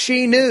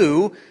 She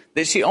knew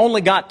that she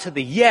only got to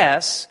the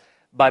yes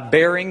by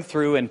bearing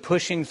through and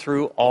pushing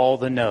through all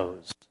the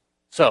no's.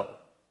 So,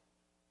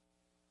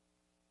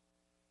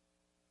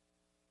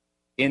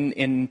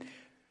 in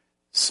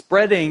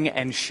spreading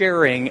and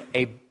sharing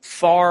a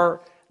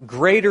far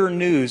greater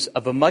news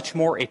of a much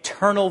more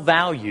eternal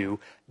value,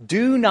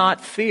 do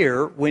not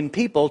fear when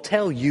people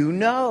tell you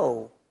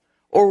no.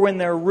 Or when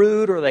they're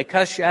rude, or they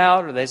cuss you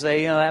out, or they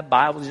say, that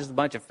Bible's just a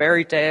bunch of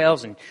fairy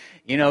tales, and,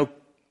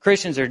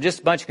 Christians are just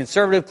a bunch of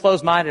conservative,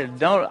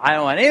 closed-minded, I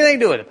don't want anything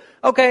to do with them.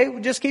 Okay,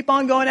 well, just keep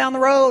on going down the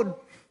road.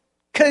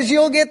 Because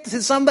you'll get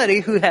to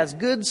somebody who has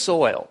good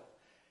soil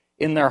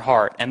in their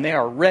heart, and they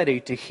are ready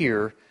to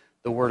hear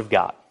the Word of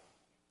God.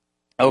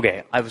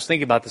 Okay, I was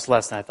thinking about this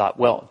lesson. I thought,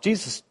 well,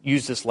 Jesus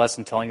used this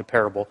lesson telling a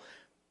parable.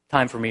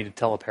 Time for me to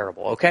tell a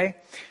parable, okay?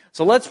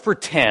 So let's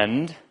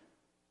pretend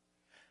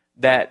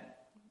that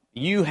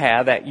you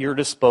have at your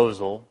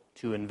disposal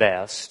to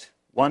invest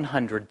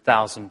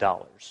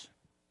 $100,000.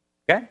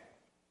 Okay?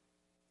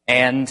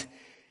 And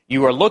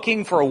you are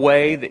looking for a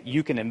way that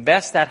you can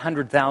invest that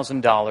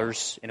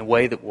 $100,000 in a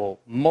way that will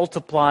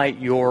multiply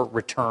your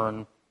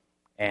return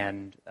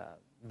and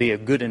be a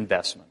good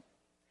investment.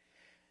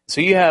 So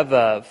you have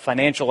a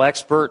financial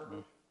expert,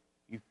 and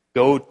you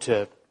go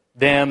to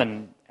them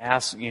and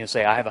ask,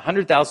 say, I have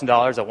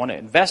 $100,000, I want to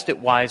invest it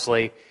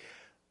wisely.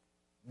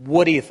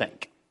 What do you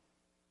think?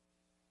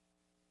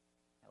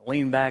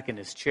 Lean back in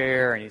his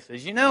chair, and he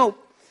says,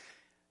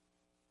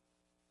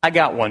 I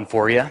got one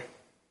for you.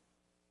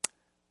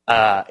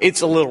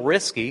 It's a little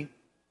risky,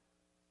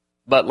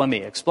 but let me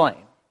explain.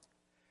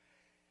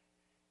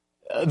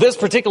 This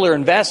particular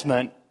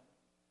investment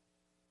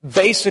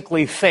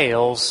basically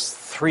fails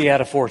 3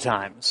 out of 4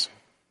 times.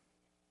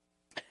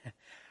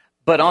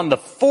 But on the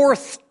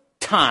 4th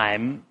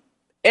time,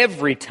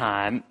 every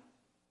time,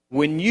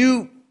 when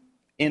you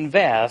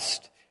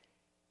invest,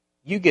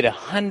 you get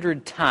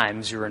 100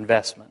 times your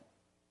investment.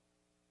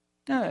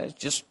 It's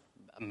just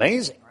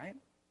amazing, right?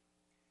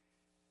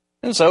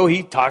 And so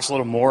he talks a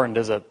little more and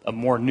does a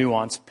more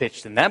nuanced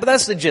pitch than that, but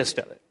that's the gist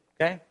of it.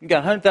 Okay, you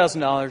got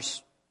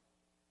 $100,000.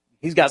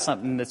 He's got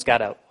something that's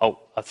got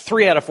a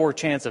 3 out of 4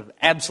 chance of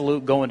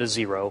absolute going to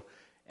zero,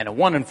 and a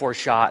 1 in 4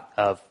 shot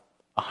of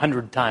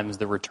 100 times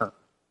the return.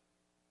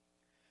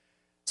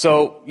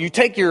 So you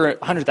take your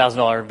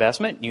 $100,000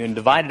 investment, and you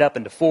divide it up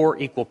into 4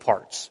 equal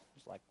parts.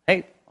 It's like,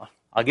 hey,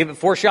 I'll give it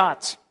 4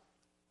 shots.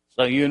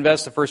 So you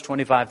invest the first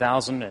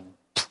 $25,000 and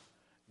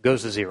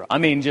goes to zero. I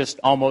mean, just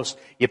almost,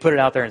 you put it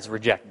out there and it's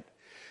rejected.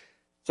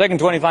 Second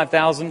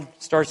 $25,000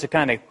 starts to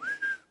kind of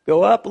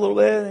go up a little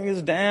bit, and it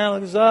goes down,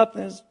 it goes up,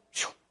 and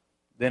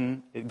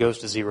then it goes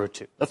to zero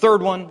too. The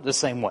third one, the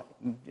same way.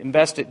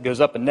 Invest it, goes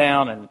up and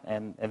down,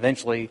 and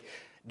eventually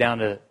down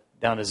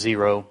to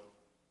zero.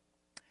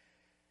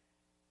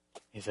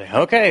 You say,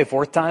 okay,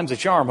 4th time's a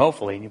charm,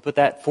 hopefully. And you put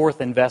that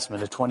 4th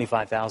investment of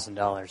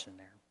 $25,000 in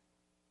there.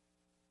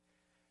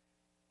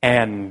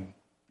 And,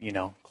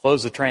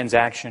 close the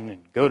transaction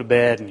and go to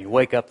bed, and you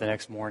wake up the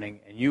next morning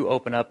and you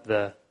open up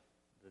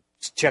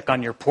check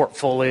on your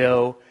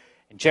portfolio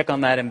and check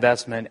on that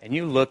investment, and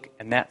you look,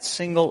 and that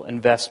single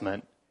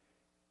investment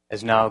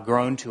has now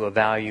grown to a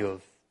value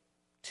of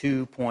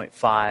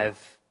 $2.5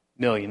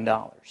 million.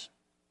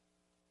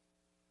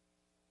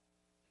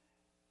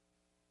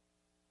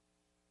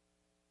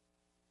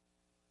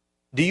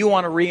 Do you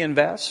want to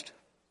reinvest?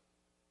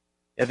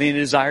 Have any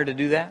desire to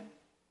do that?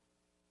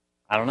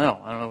 I don't know.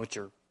 I don't know what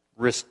your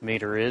risk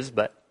meter is,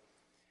 but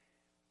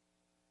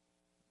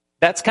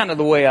that's kind of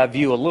the way I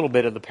view a little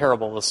bit of the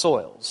parable of the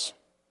soils.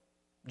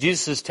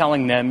 Jesus is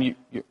telling them,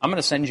 I'm going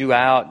to send you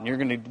out, and you're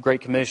going to do Great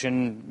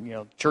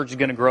Commission, church is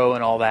going to grow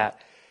and all that.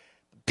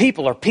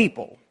 People are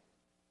people.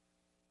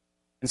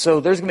 And so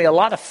there's going to be a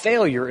lot of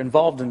failure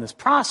involved in this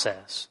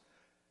process.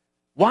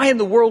 Why in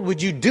the world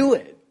would you do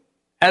it?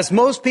 As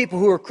most people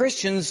who are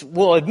Christians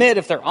will admit,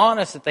 if they're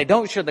honest, that they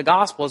don't share the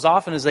gospel as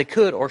often as they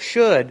could or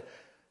should.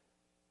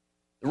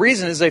 The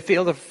reason is they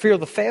fear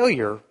the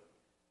failure.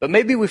 But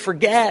maybe we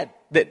forget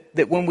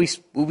that when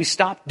we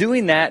stop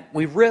doing that,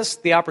 we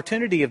risk the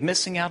opportunity of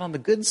missing out on the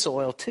good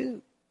soil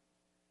too.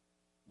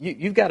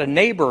 You've got a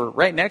neighbor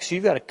right next to you.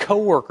 You've got a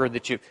coworker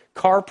that you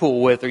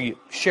carpool with or you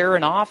share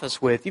an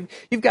office with.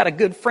 You've got a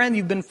good friend.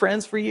 You've been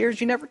friends for years.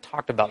 You never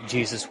talked about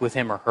Jesus with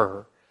him or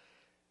her.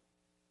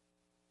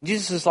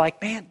 Jesus is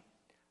like, man,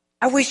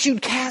 I wish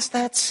you'd cast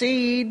that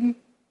seed.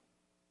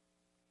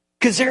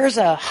 Because there's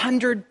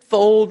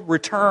 100-fold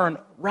return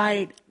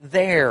right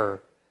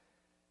there.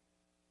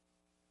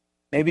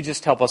 Maybe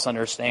just help us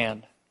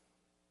understand.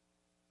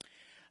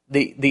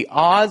 The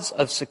odds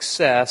of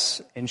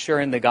success in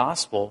sharing the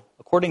gospel,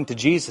 according to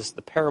Jesus,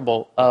 the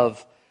parable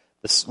of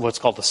what's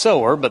called the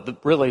sower,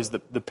 but really is the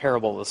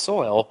parable of the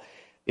soil,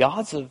 the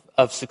odds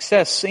of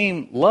success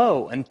seem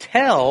low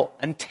until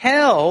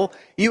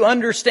you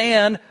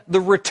understand the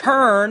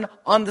return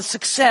on the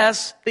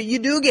success that you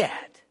do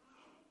get.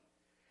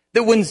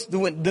 That when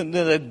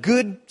the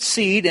good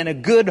seed and a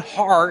good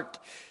heart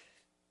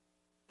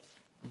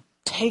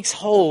takes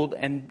hold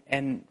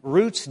and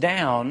roots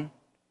down,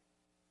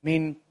 I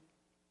mean,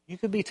 you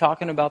could be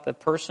talking about the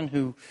person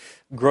who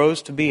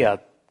grows to be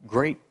a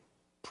great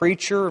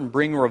preacher and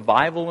bring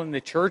revival in the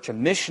church, a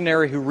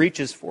missionary who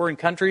reaches foreign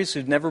countries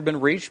who've never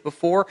been reached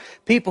before,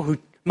 people who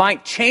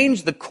might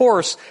change the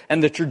course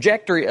and the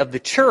trajectory of the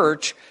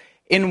church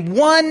in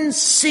one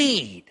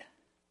seed.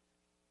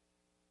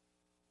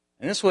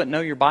 And this is what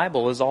Know Your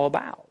Bible is all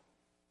about.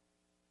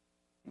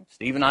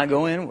 Steve and I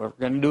go in, we're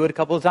going to do it a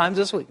couple of times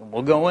this week, and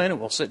we'll go in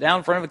and we'll sit down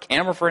in front of a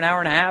camera for an hour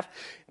and a half,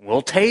 and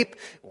we'll tape,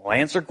 we'll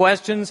answer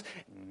questions.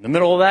 In the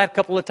middle of that, a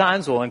couple of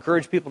times, we'll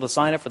encourage people to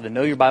sign up for the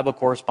Know Your Bible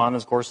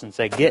correspondence course and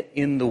say, get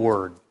in the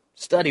Word.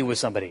 Study with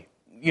somebody,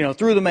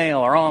 through the mail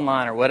or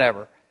online or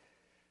whatever.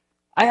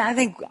 I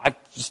think,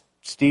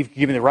 Steve,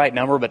 give me the right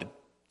number, but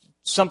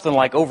something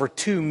like over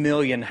 2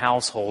 million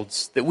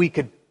households that we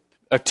could,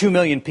 2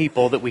 million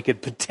people that we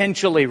could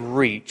potentially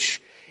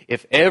reach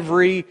if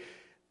every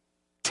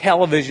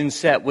television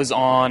set was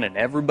on and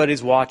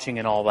everybody's watching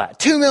and all that.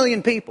 2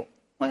 million people.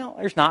 Well,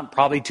 there's not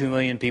probably 2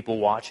 million people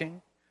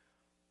watching.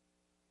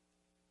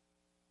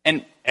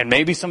 And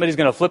maybe somebody's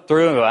going to flip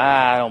through and go,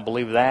 I don't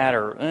believe that,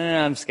 or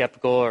I'm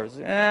skeptical, or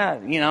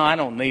I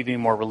don't need any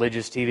more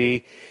religious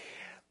TV.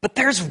 But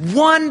there's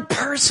one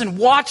person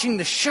watching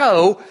the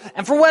show,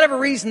 and for whatever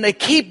reason they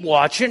keep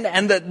watching,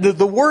 and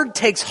the word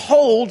takes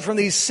hold from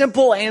these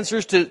simple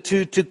answers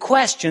to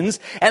questions,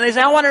 and they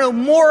say, I want to know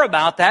more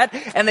about that,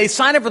 and they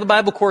sign up for the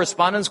Bible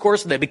correspondence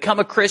course, and they become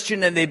a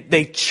Christian, and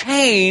they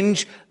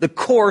change the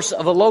course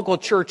of a local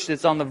church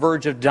that's on the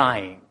verge of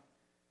dying.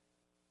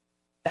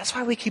 That's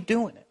why we keep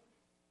doing it.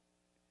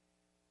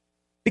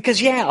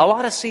 Because, a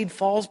lot of seed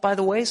falls by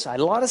the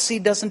wayside. A lot of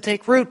seed doesn't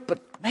take root.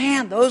 But,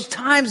 man, those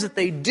times that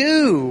they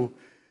do,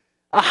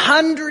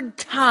 100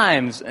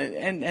 times,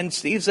 and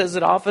Steve says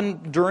it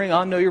often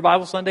on Know Your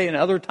Bible Sunday, and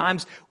other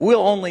times,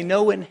 we'll only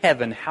know in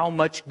heaven how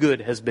much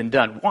good has been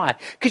done. Why?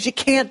 Because you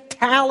can't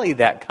tally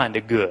that kind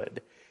of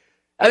good.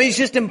 I mean, it's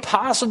just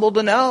impossible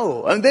to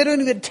know. I mean, they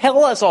don't even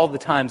tell us all the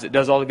times it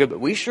does all the good,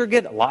 but we sure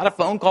get a lot of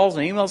phone calls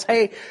and emails.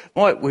 Hey,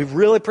 boy, we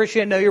really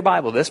appreciate Know Your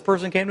Bible. This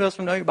person came to us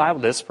from Know Your Bible.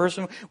 This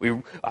person,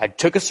 I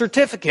took a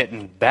certificate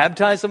and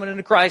baptized someone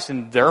into Christ,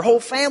 and their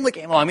whole family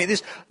came along. I mean,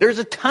 there's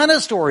a ton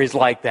of stories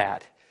like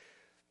that.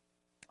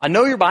 I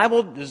Know Your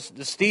Bible. Does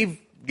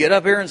Steve get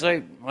up here and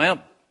say, well,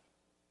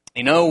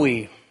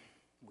 we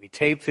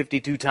taped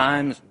 52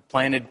 times,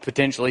 planted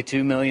potentially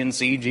 2 million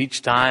seeds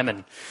each time,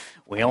 and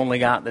we only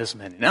got this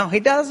many. No, he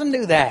doesn't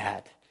do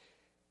that.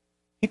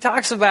 He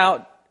talks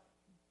about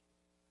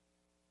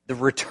the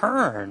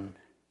return,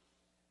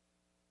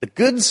 the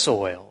good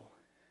soil,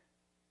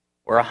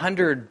 where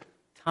 100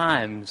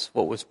 times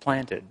what was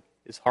planted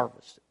is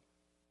harvested.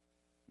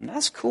 And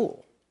that's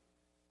cool.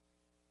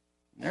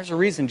 And there's a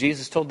reason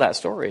Jesus told that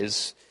story,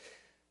 is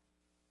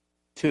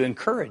to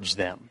encourage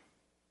them,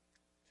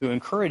 to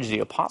encourage the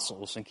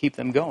apostles and keep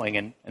them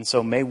going. And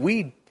so may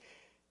we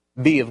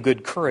be of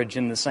good courage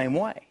in the same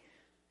way.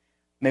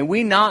 May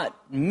we not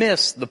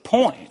miss the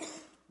point.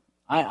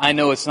 I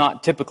know it's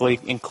not typically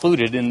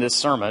included in this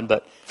sermon,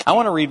 but I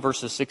want to read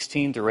verses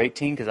 16 through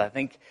 18 because I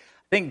think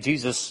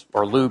Jesus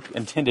or Luke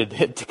intended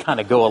it to kind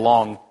of go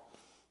along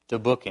to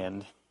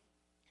bookend.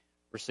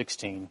 Verse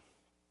 16.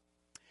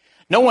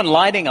 No one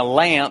lighting a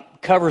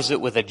lamp covers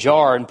it with a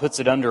jar and puts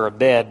it under a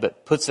bed,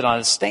 but puts it on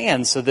a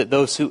stand so that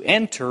those who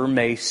enter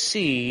may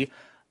see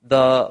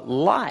the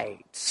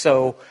light.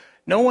 So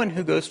no one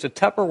who goes to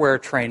Tupperware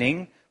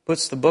training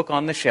puts the book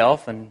on the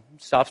shelf and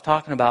stops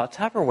talking about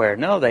Tupperware.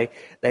 No, they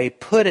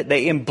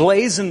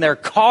emblazon their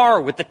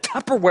car with the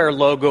Tupperware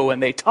logo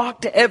and they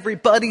talk to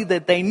everybody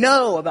that they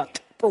know about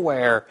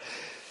Tupperware.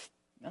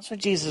 That's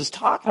what Jesus is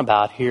talking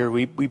about here.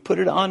 We put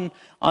it on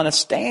a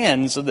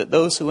stand so that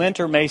those who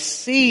enter may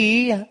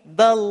see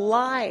the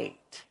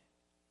light.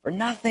 For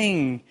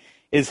nothing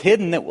is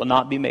hidden that will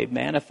not be made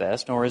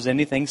manifest, nor is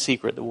anything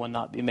secret that will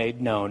not be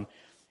made known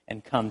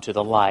and come to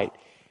the light.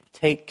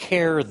 Take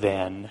care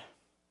then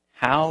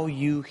how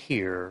you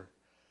hear,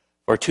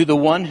 for to the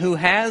one who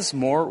has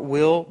more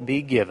will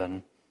be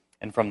given,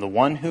 and from the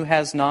one who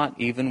has not,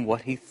 even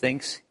what he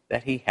thinks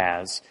that he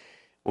has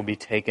will be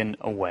taken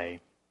away.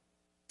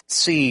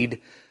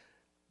 Seed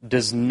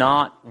does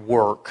not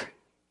work.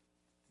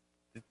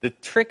 The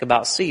trick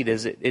about seed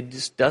is it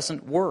just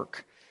doesn't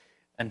work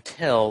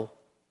until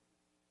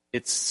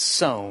it's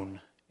sown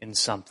in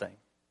something.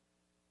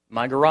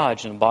 My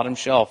garage, in the bottom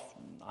shelf,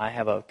 I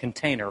have a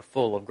container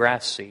full of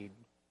grass seed.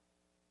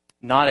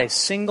 Not a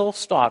single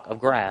stalk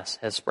of grass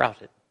has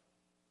sprouted.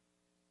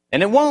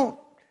 And it won't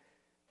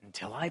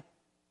until I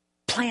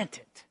plant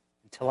it,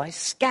 until I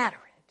scatter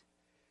it.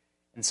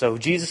 And so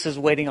Jesus is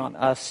waiting on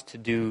us to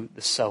do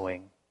the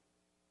sowing.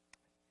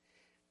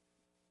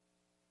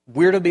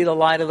 We're to be the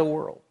light of the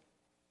world.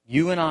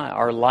 You and I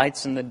are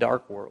lights in the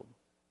dark world.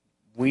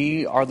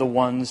 We are the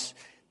ones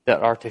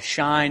that are to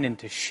shine and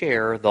to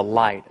share the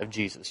light of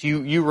Jesus.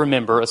 You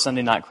remember, a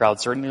Sunday night crowd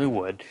certainly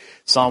would,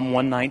 Psalm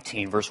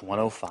 119, verse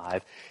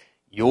 105,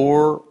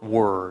 your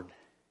word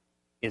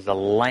is a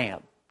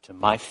lamp to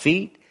my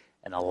feet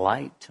and a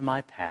light to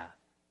my path.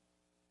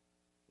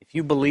 If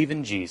you believe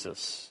in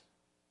Jesus,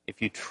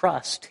 if you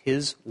trust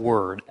His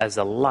word as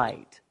a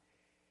light,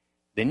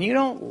 then you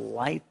don't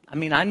light. I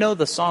mean, I know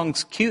the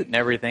song's cute and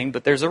everything,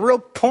 but there's a real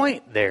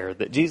point there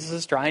that Jesus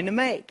is trying to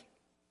make.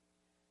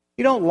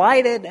 You don't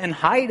light it and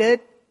hide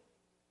it.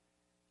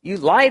 You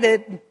light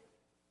it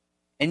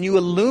and you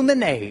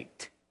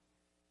illuminate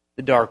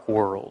the dark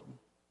world.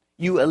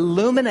 You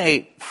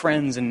illuminate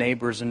friends and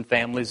neighbors and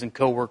families and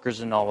coworkers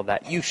and all of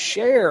that. You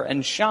share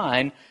and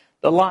shine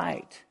the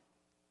light.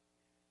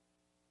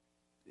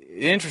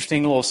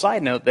 Interesting little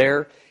side note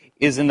there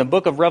is in the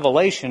book of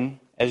Revelation,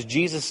 as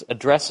Jesus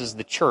addresses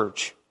the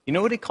church, you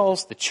know what He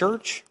calls the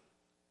church?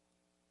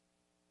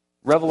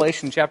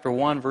 Revelation chapter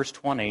 1, verse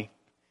 20.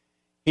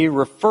 He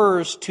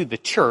refers to the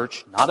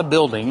church, not a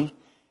building,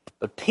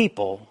 but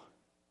people,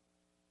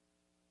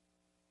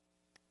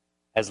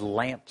 as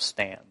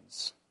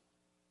lampstands.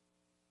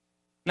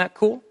 Isn't that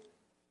cool?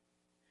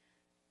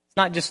 It's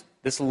not just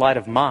this light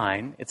of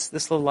mine, it's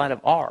this little light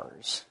of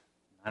ours.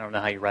 I don't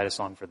know how you write a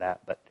song for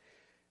that, but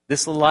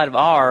this little light of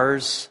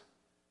ours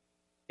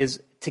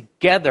is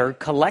together,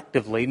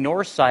 collectively.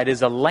 Northside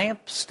is a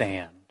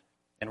lampstand,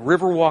 and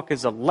Riverwalk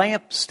is a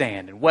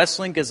lampstand, and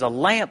Westlink is a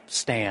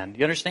lampstand.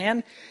 You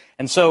understand?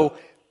 And so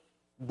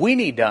we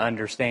need to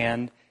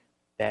understand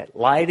that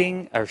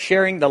lighting or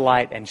sharing the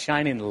light and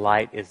shining the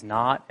light is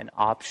not an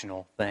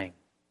optional thing.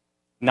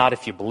 Not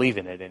if you believe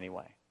in it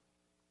anyway.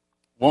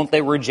 Won't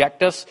they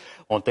reject us?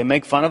 Won't they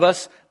make fun of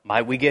us?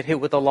 Might we get hit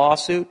with a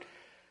lawsuit?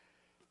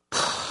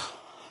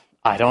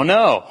 I don't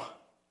know.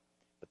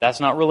 But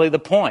that's not really the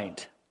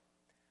point.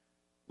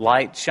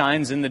 Light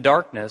shines in the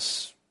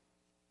darkness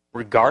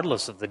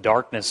regardless of the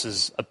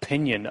darkness's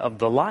opinion of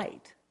the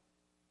light.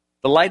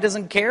 The light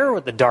doesn't care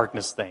what the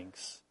darkness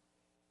thinks.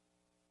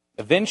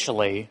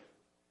 Eventually,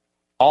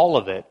 all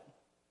of it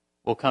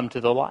will come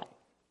to the light.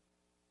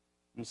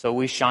 And so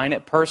we shine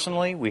it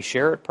personally, we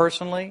share it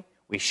personally,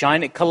 we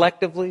shine it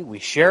collectively, we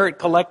share it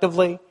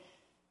collectively.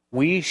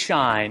 We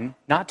shine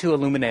not to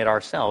illuminate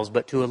ourselves,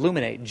 but to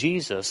illuminate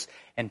Jesus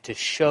and to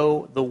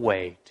show the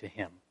way to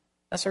Him.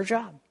 That's our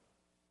job.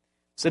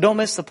 So don't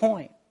miss the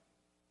point.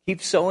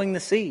 Keep sowing the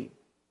seed.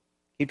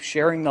 Keep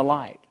sharing the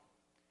light.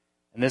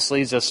 And this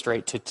leads us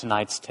straight to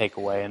tonight's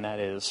takeaway, and that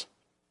is,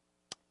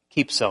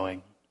 keep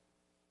sowing.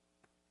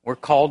 We're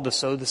called to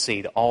sow the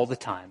seed all the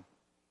time.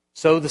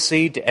 Sow the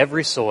seed to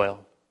every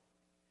soil.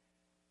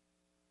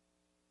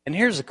 And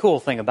here's the cool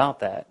thing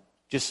about that,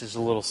 just as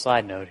a little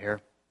side note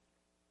here.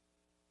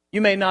 You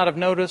may not have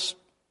noticed,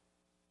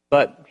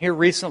 but here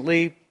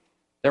recently,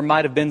 there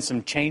might have been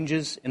some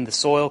changes in the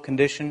soil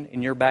condition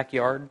in your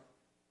backyard.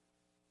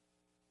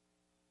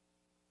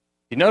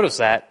 If you notice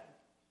that,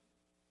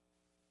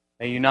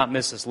 may you not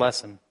miss this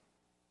lesson.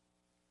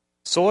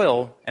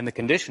 Soil and the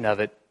condition of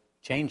it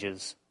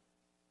changes.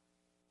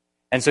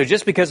 And so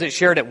just because it's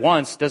shared at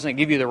once doesn't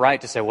give you the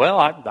right to say, well,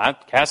 I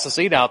cast the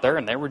seed out there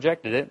and they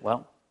rejected it.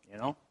 Well,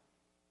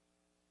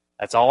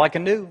 that's all I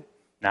can do.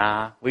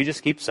 Nah, we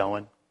just keep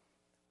sowing.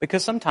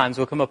 Because sometimes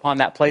we'll come upon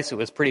that place that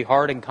was pretty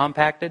hard and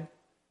compacted,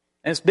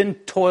 and it's been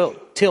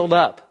tilled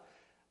up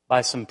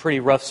by some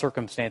pretty rough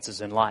circumstances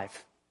in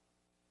life.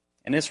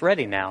 And it's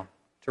ready now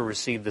to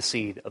receive the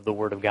seed of the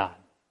Word of God.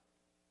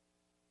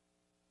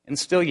 And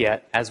still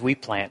yet, as we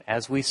plant,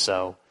 as we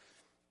sow,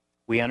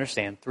 we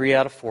understand 3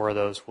 out of 4 of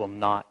those will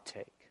not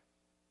take.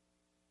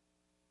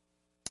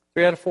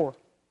 3 out of 4.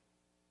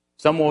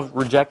 Some will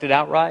reject it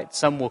outright.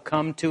 Some will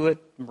come to it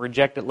and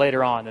reject it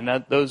later on.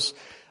 And those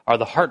are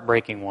the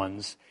heartbreaking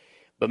ones.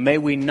 But may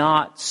we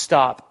not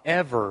stop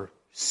ever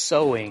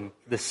sowing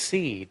the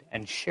seed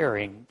and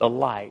sharing the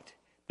light.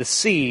 The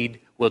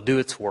seed will do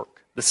its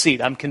work. The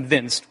seed, I'm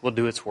convinced, will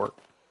do its work.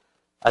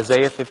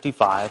 Isaiah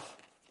 55.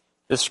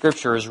 This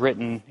scripture is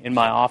written in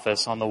my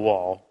office on the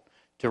wall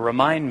to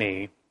remind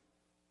me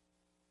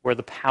where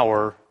the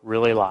power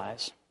really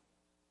lies.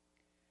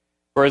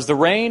 For as the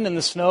rain and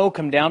the snow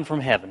come down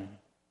from heaven,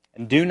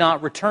 and do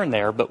not return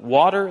there, but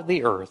water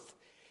the earth,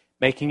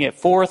 making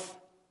it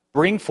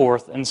bring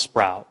forth and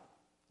sprout,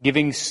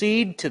 giving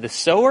seed to the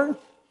sower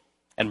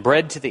and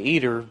bread to the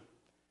eater,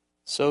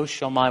 so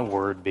shall my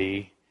word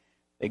be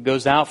that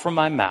goes out from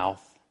my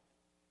mouth.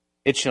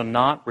 It shall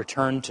not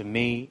return to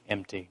me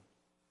empty,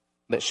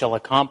 but shall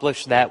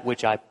accomplish that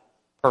which I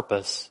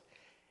purpose,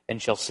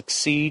 and shall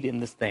succeed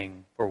in the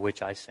thing for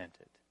which I sent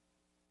it.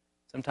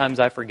 Sometimes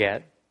I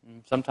forget.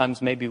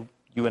 Sometimes maybe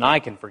you and I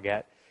can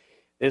forget.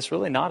 It's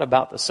really not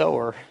about the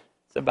sower.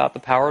 It's about the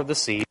power of the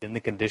seed and the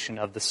condition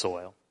of the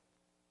soil.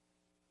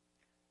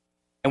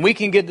 And we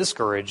can get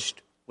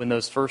discouraged when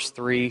those first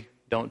 3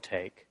 don't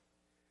take.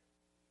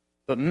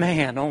 But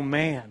man, oh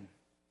man,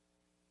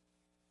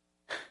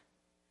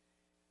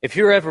 if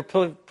you're ever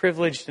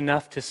privileged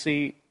enough to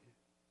see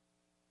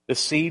the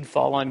seed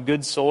fall on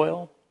good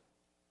soil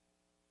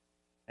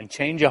and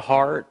change a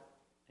heart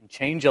and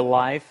change a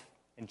life,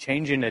 and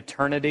change an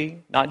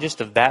eternity, not just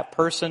of that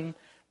person,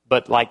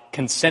 but like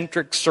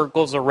concentric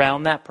circles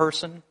around that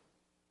person.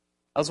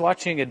 I was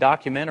watching a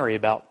documentary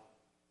about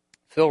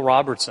Phil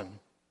Robertson.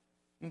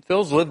 And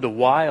Phil's lived a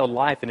wild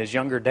life in his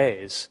younger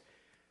days.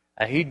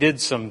 He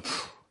did some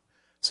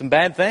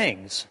bad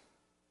things.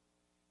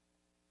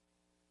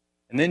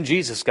 And then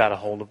Jesus got a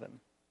hold of him.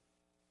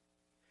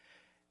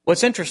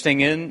 What's interesting,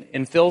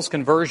 in Phil's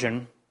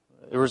conversion,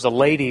 there was a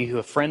lady,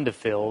 a friend of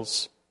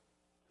Phil's,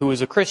 who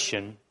was a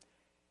Christian,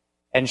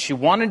 and she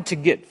wanted to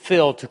get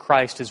Phil to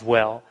Christ as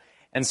well.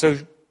 And so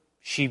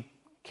she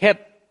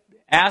kept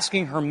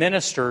asking her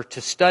minister to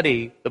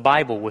study the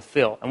Bible with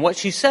Phil. And what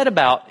she said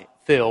about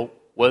Phil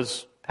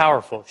was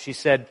powerful. She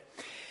said,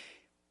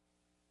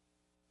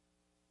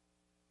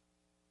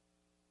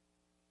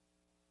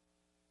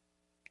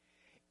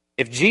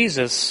 if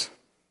Jesus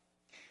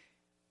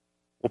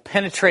will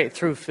penetrate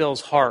through Phil's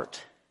heart,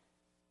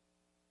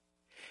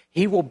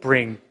 he will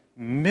bring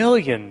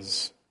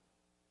millions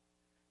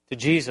to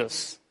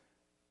Jesus.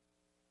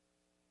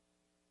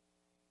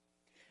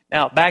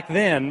 Now, back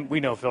then,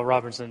 we know Phil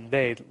Robertson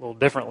today a little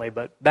differently,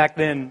 but back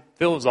then,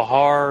 Phil was a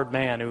hard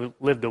man who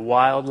lived a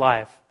wild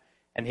life,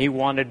 and he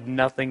wanted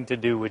nothing to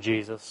do with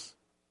Jesus.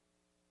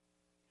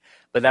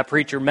 But that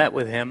preacher met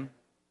with him,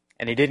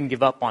 and he didn't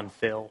give up on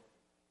Phil.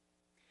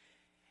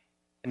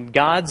 And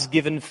God's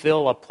given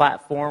Phil a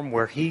platform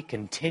where he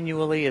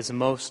continually, as the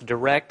most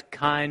direct,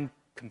 kind,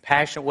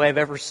 compassionate way I've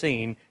ever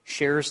seen,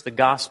 shares the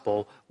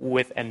gospel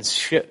with and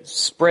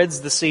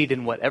spreads the seed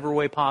in whatever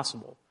way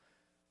possible.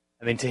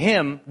 I mean, to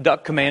him,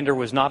 Duck Commander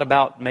was not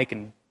about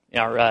making,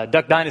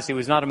 Duck Dynasty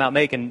was not about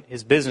making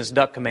his business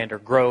Duck Commander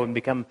grow and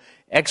become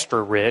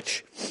extra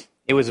rich.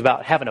 It was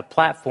about having a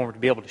platform to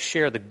be able to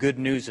share the good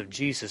news of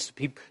Jesus,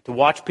 to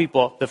watch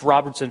people, the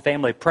Robertson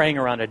family, praying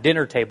around a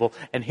dinner table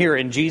and hear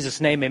in Jesus'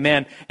 name,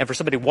 amen, and for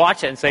somebody to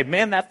watch it and say,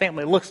 man, that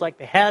family looks like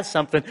they have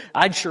something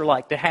I'd sure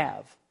like to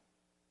have.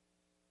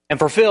 And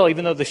for Phil,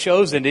 even though the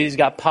show's ended, he's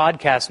got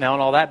podcasts now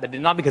and all that, but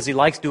not because he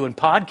likes doing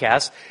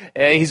podcasts.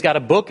 He's got a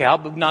book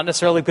out, but not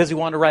necessarily because he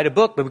wanted to write a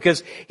book, but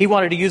because he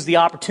wanted to use the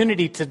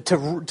opportunity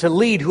to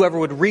lead whoever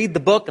would read the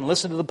book and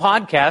listen to the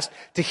podcast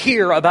to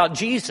hear about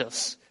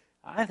Jesus.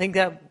 I think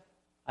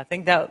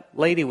that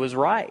lady was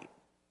right,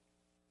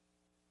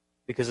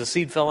 because the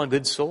seed fell on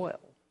good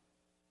soil.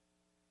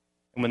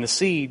 And when the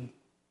seed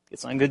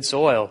gets on good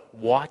soil,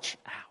 watch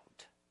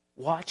out.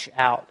 Watch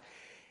out.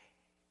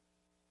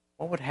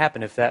 What would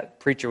happen if that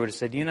preacher would have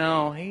said,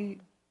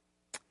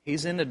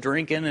 he's into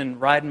drinking and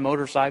riding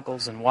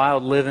motorcycles and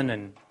wild living,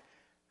 and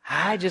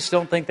I just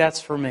don't think that's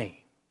for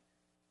me.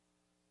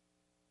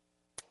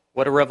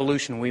 What a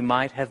revolution we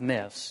might have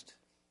missed.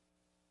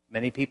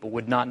 Many people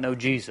would not know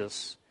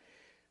Jesus.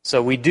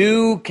 So we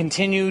do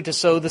continue to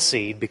sow the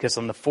seed, because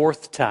on the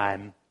 4th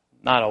time,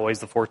 not always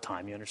the 4th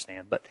time, you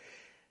understand, but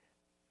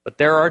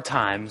there are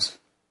times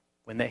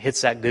when it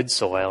hits that good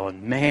soil,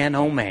 and man,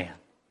 oh man,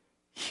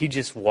 you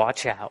just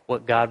watch out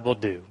what God will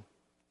do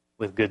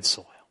with good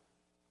soil.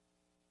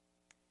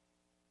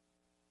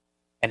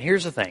 And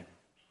here's the thing.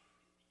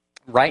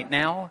 Right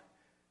now,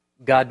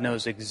 God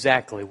knows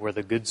exactly where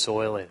the good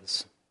soil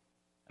is.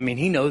 I mean,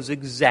 He knows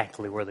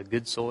exactly where the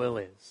good soil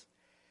is.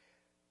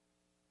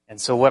 And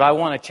so what I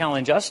want to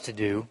challenge us to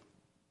do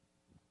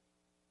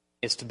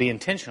is to be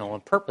intentional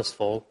and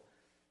purposeful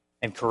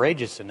and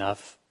courageous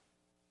enough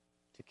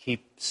to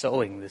keep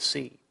sowing the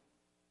seed.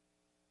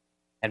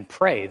 And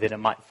pray that it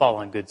might fall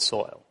on good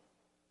soil.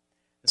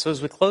 So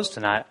as we close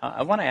tonight,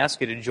 I want to ask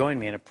you to join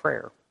me in a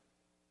prayer.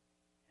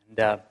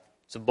 And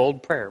it's a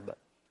bold prayer, but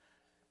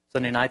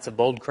Sunday night's a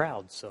bold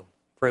crowd, so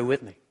pray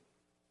with me.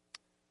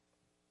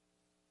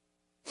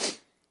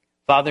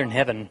 Father in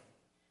heaven,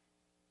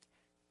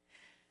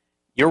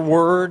 your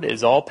word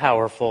is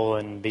all-powerful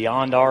and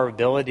beyond our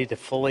ability to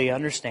fully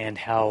understand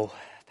how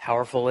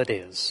powerful it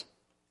is.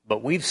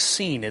 But we've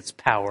seen its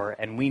power,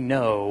 and we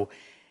know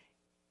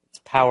its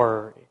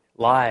power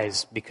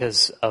lies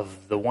because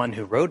of the one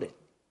who wrote it,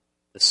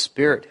 the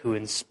Spirit who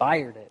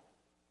inspired it,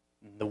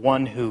 the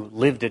one who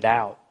lived it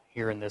out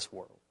here in this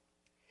world.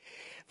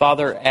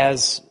 Father,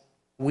 as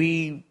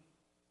we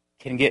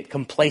can get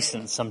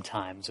complacent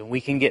sometimes and we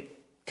can get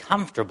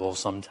comfortable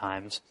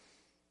sometimes,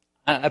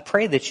 I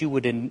pray that you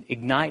would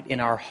ignite in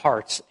our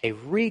hearts a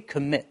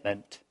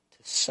recommitment to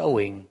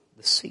sowing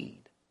the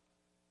seed.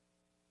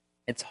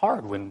 It's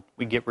hard when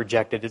we get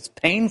rejected. It's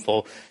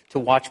painful to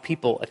watch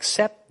people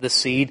accept the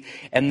seed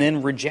and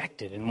then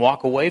reject it and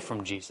walk away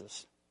from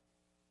Jesus.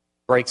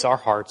 Breaks our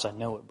hearts. I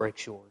know it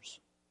breaks yours.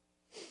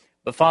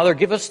 But Father,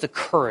 give us the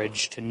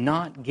courage to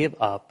not give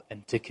up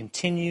and to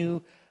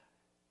continue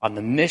on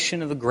the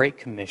mission of the Great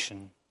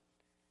Commission,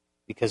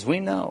 because we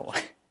know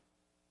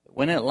that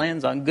when it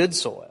lands on good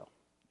soil,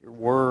 your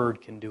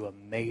word can do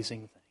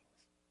amazing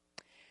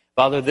things.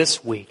 Father,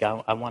 this week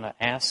I want to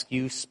ask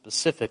you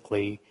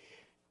specifically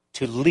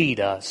to lead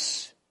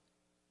us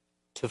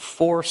to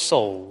 4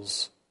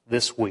 souls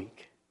this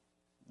week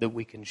that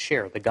we can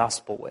share the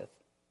gospel with.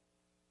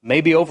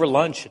 Maybe over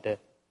lunch at a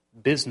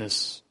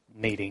business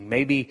meeting.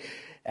 Maybe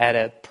at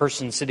a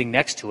person sitting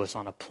next to us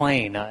on a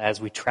plane as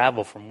we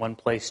travel from one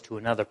place to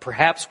another.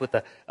 Perhaps with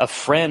a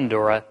friend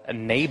or a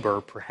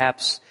neighbor.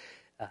 Perhaps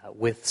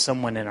with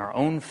someone in our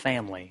own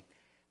family.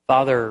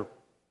 Father,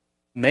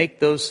 make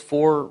those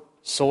 4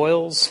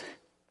 soils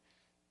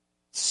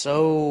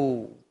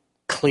so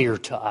clear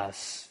to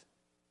us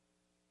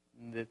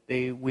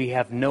that we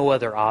have no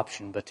other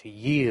option but to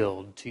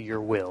yield to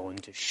your will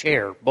and to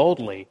share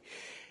boldly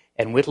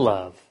and with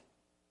love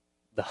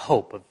the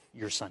hope of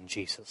your Son,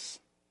 Jesus.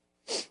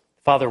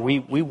 Father, we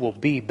will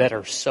be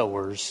better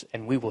sowers,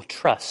 and we will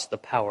trust the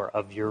power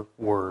of your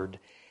word.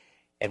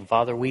 And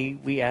Father,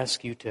 we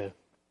ask you to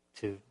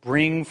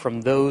bring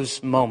from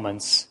those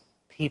moments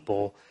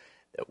people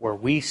where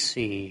we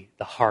see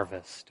the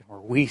harvest, where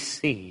we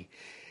see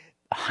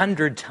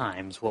 100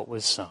 times what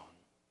was sown.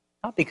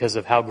 Not because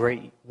of how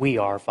great we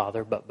are,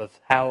 Father, but of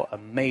how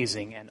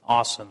amazing and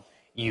awesome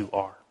you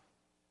are.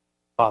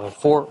 Father,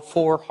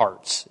 4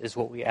 hearts is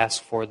what we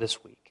ask for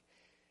this week.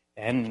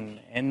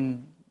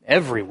 And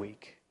every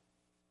week,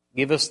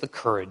 give us the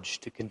courage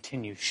to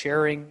continue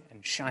sharing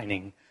and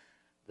shining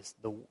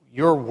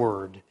your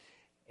word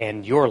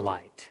and your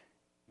light.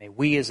 May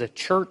we as a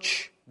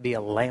church be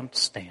a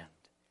lampstand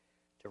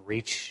to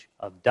reach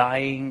a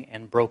dying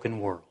and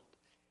broken world.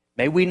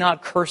 May we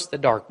not curse the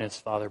darkness,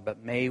 Father,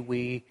 but may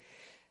we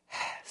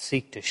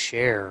seek to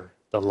share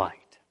the light.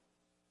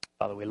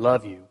 Father, we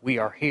love you. We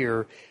are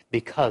here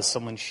because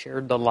someone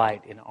shared the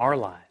light in our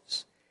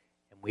lives.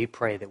 And we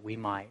pray that we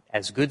might,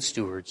 as good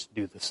stewards,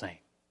 do the same.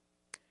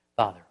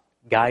 Father,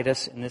 guide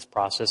us in this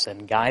process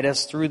and guide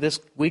us through this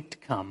week to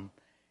come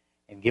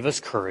and give us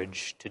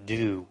courage to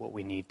do what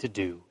we need to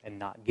do and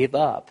not give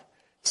up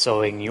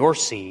sowing your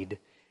seed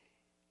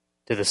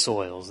to the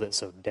soils that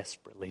so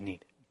desperately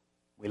need it.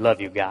 We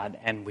love you, God,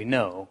 and we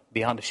know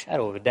beyond a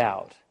shadow of a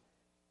doubt,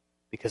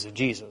 because of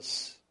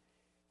Jesus,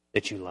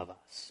 that you love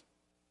us.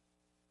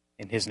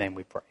 In his name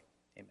we pray.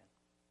 Amen.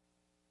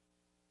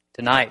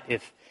 Tonight,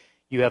 if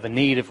you have a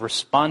need of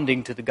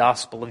responding to the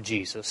gospel of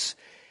Jesus,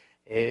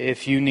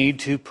 if you need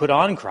to put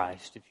on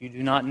Christ, if you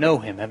do not know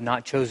him, have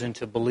not chosen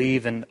to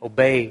believe and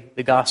obey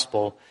the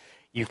gospel,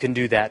 you can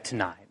do that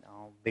tonight.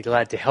 I'll be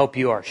glad to help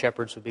you. Our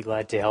shepherds would be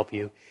glad to help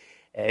you.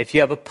 If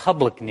you have a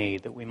public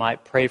need that we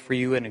might pray for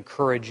you and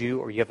encourage you,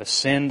 or you have a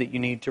sin that you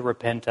need to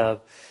repent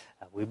of,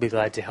 we'd be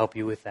glad to help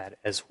you with that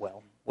as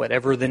well.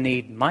 Whatever the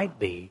need might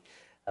be,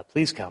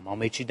 please come. I'll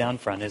meet you down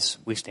front as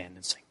we stand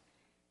and sing.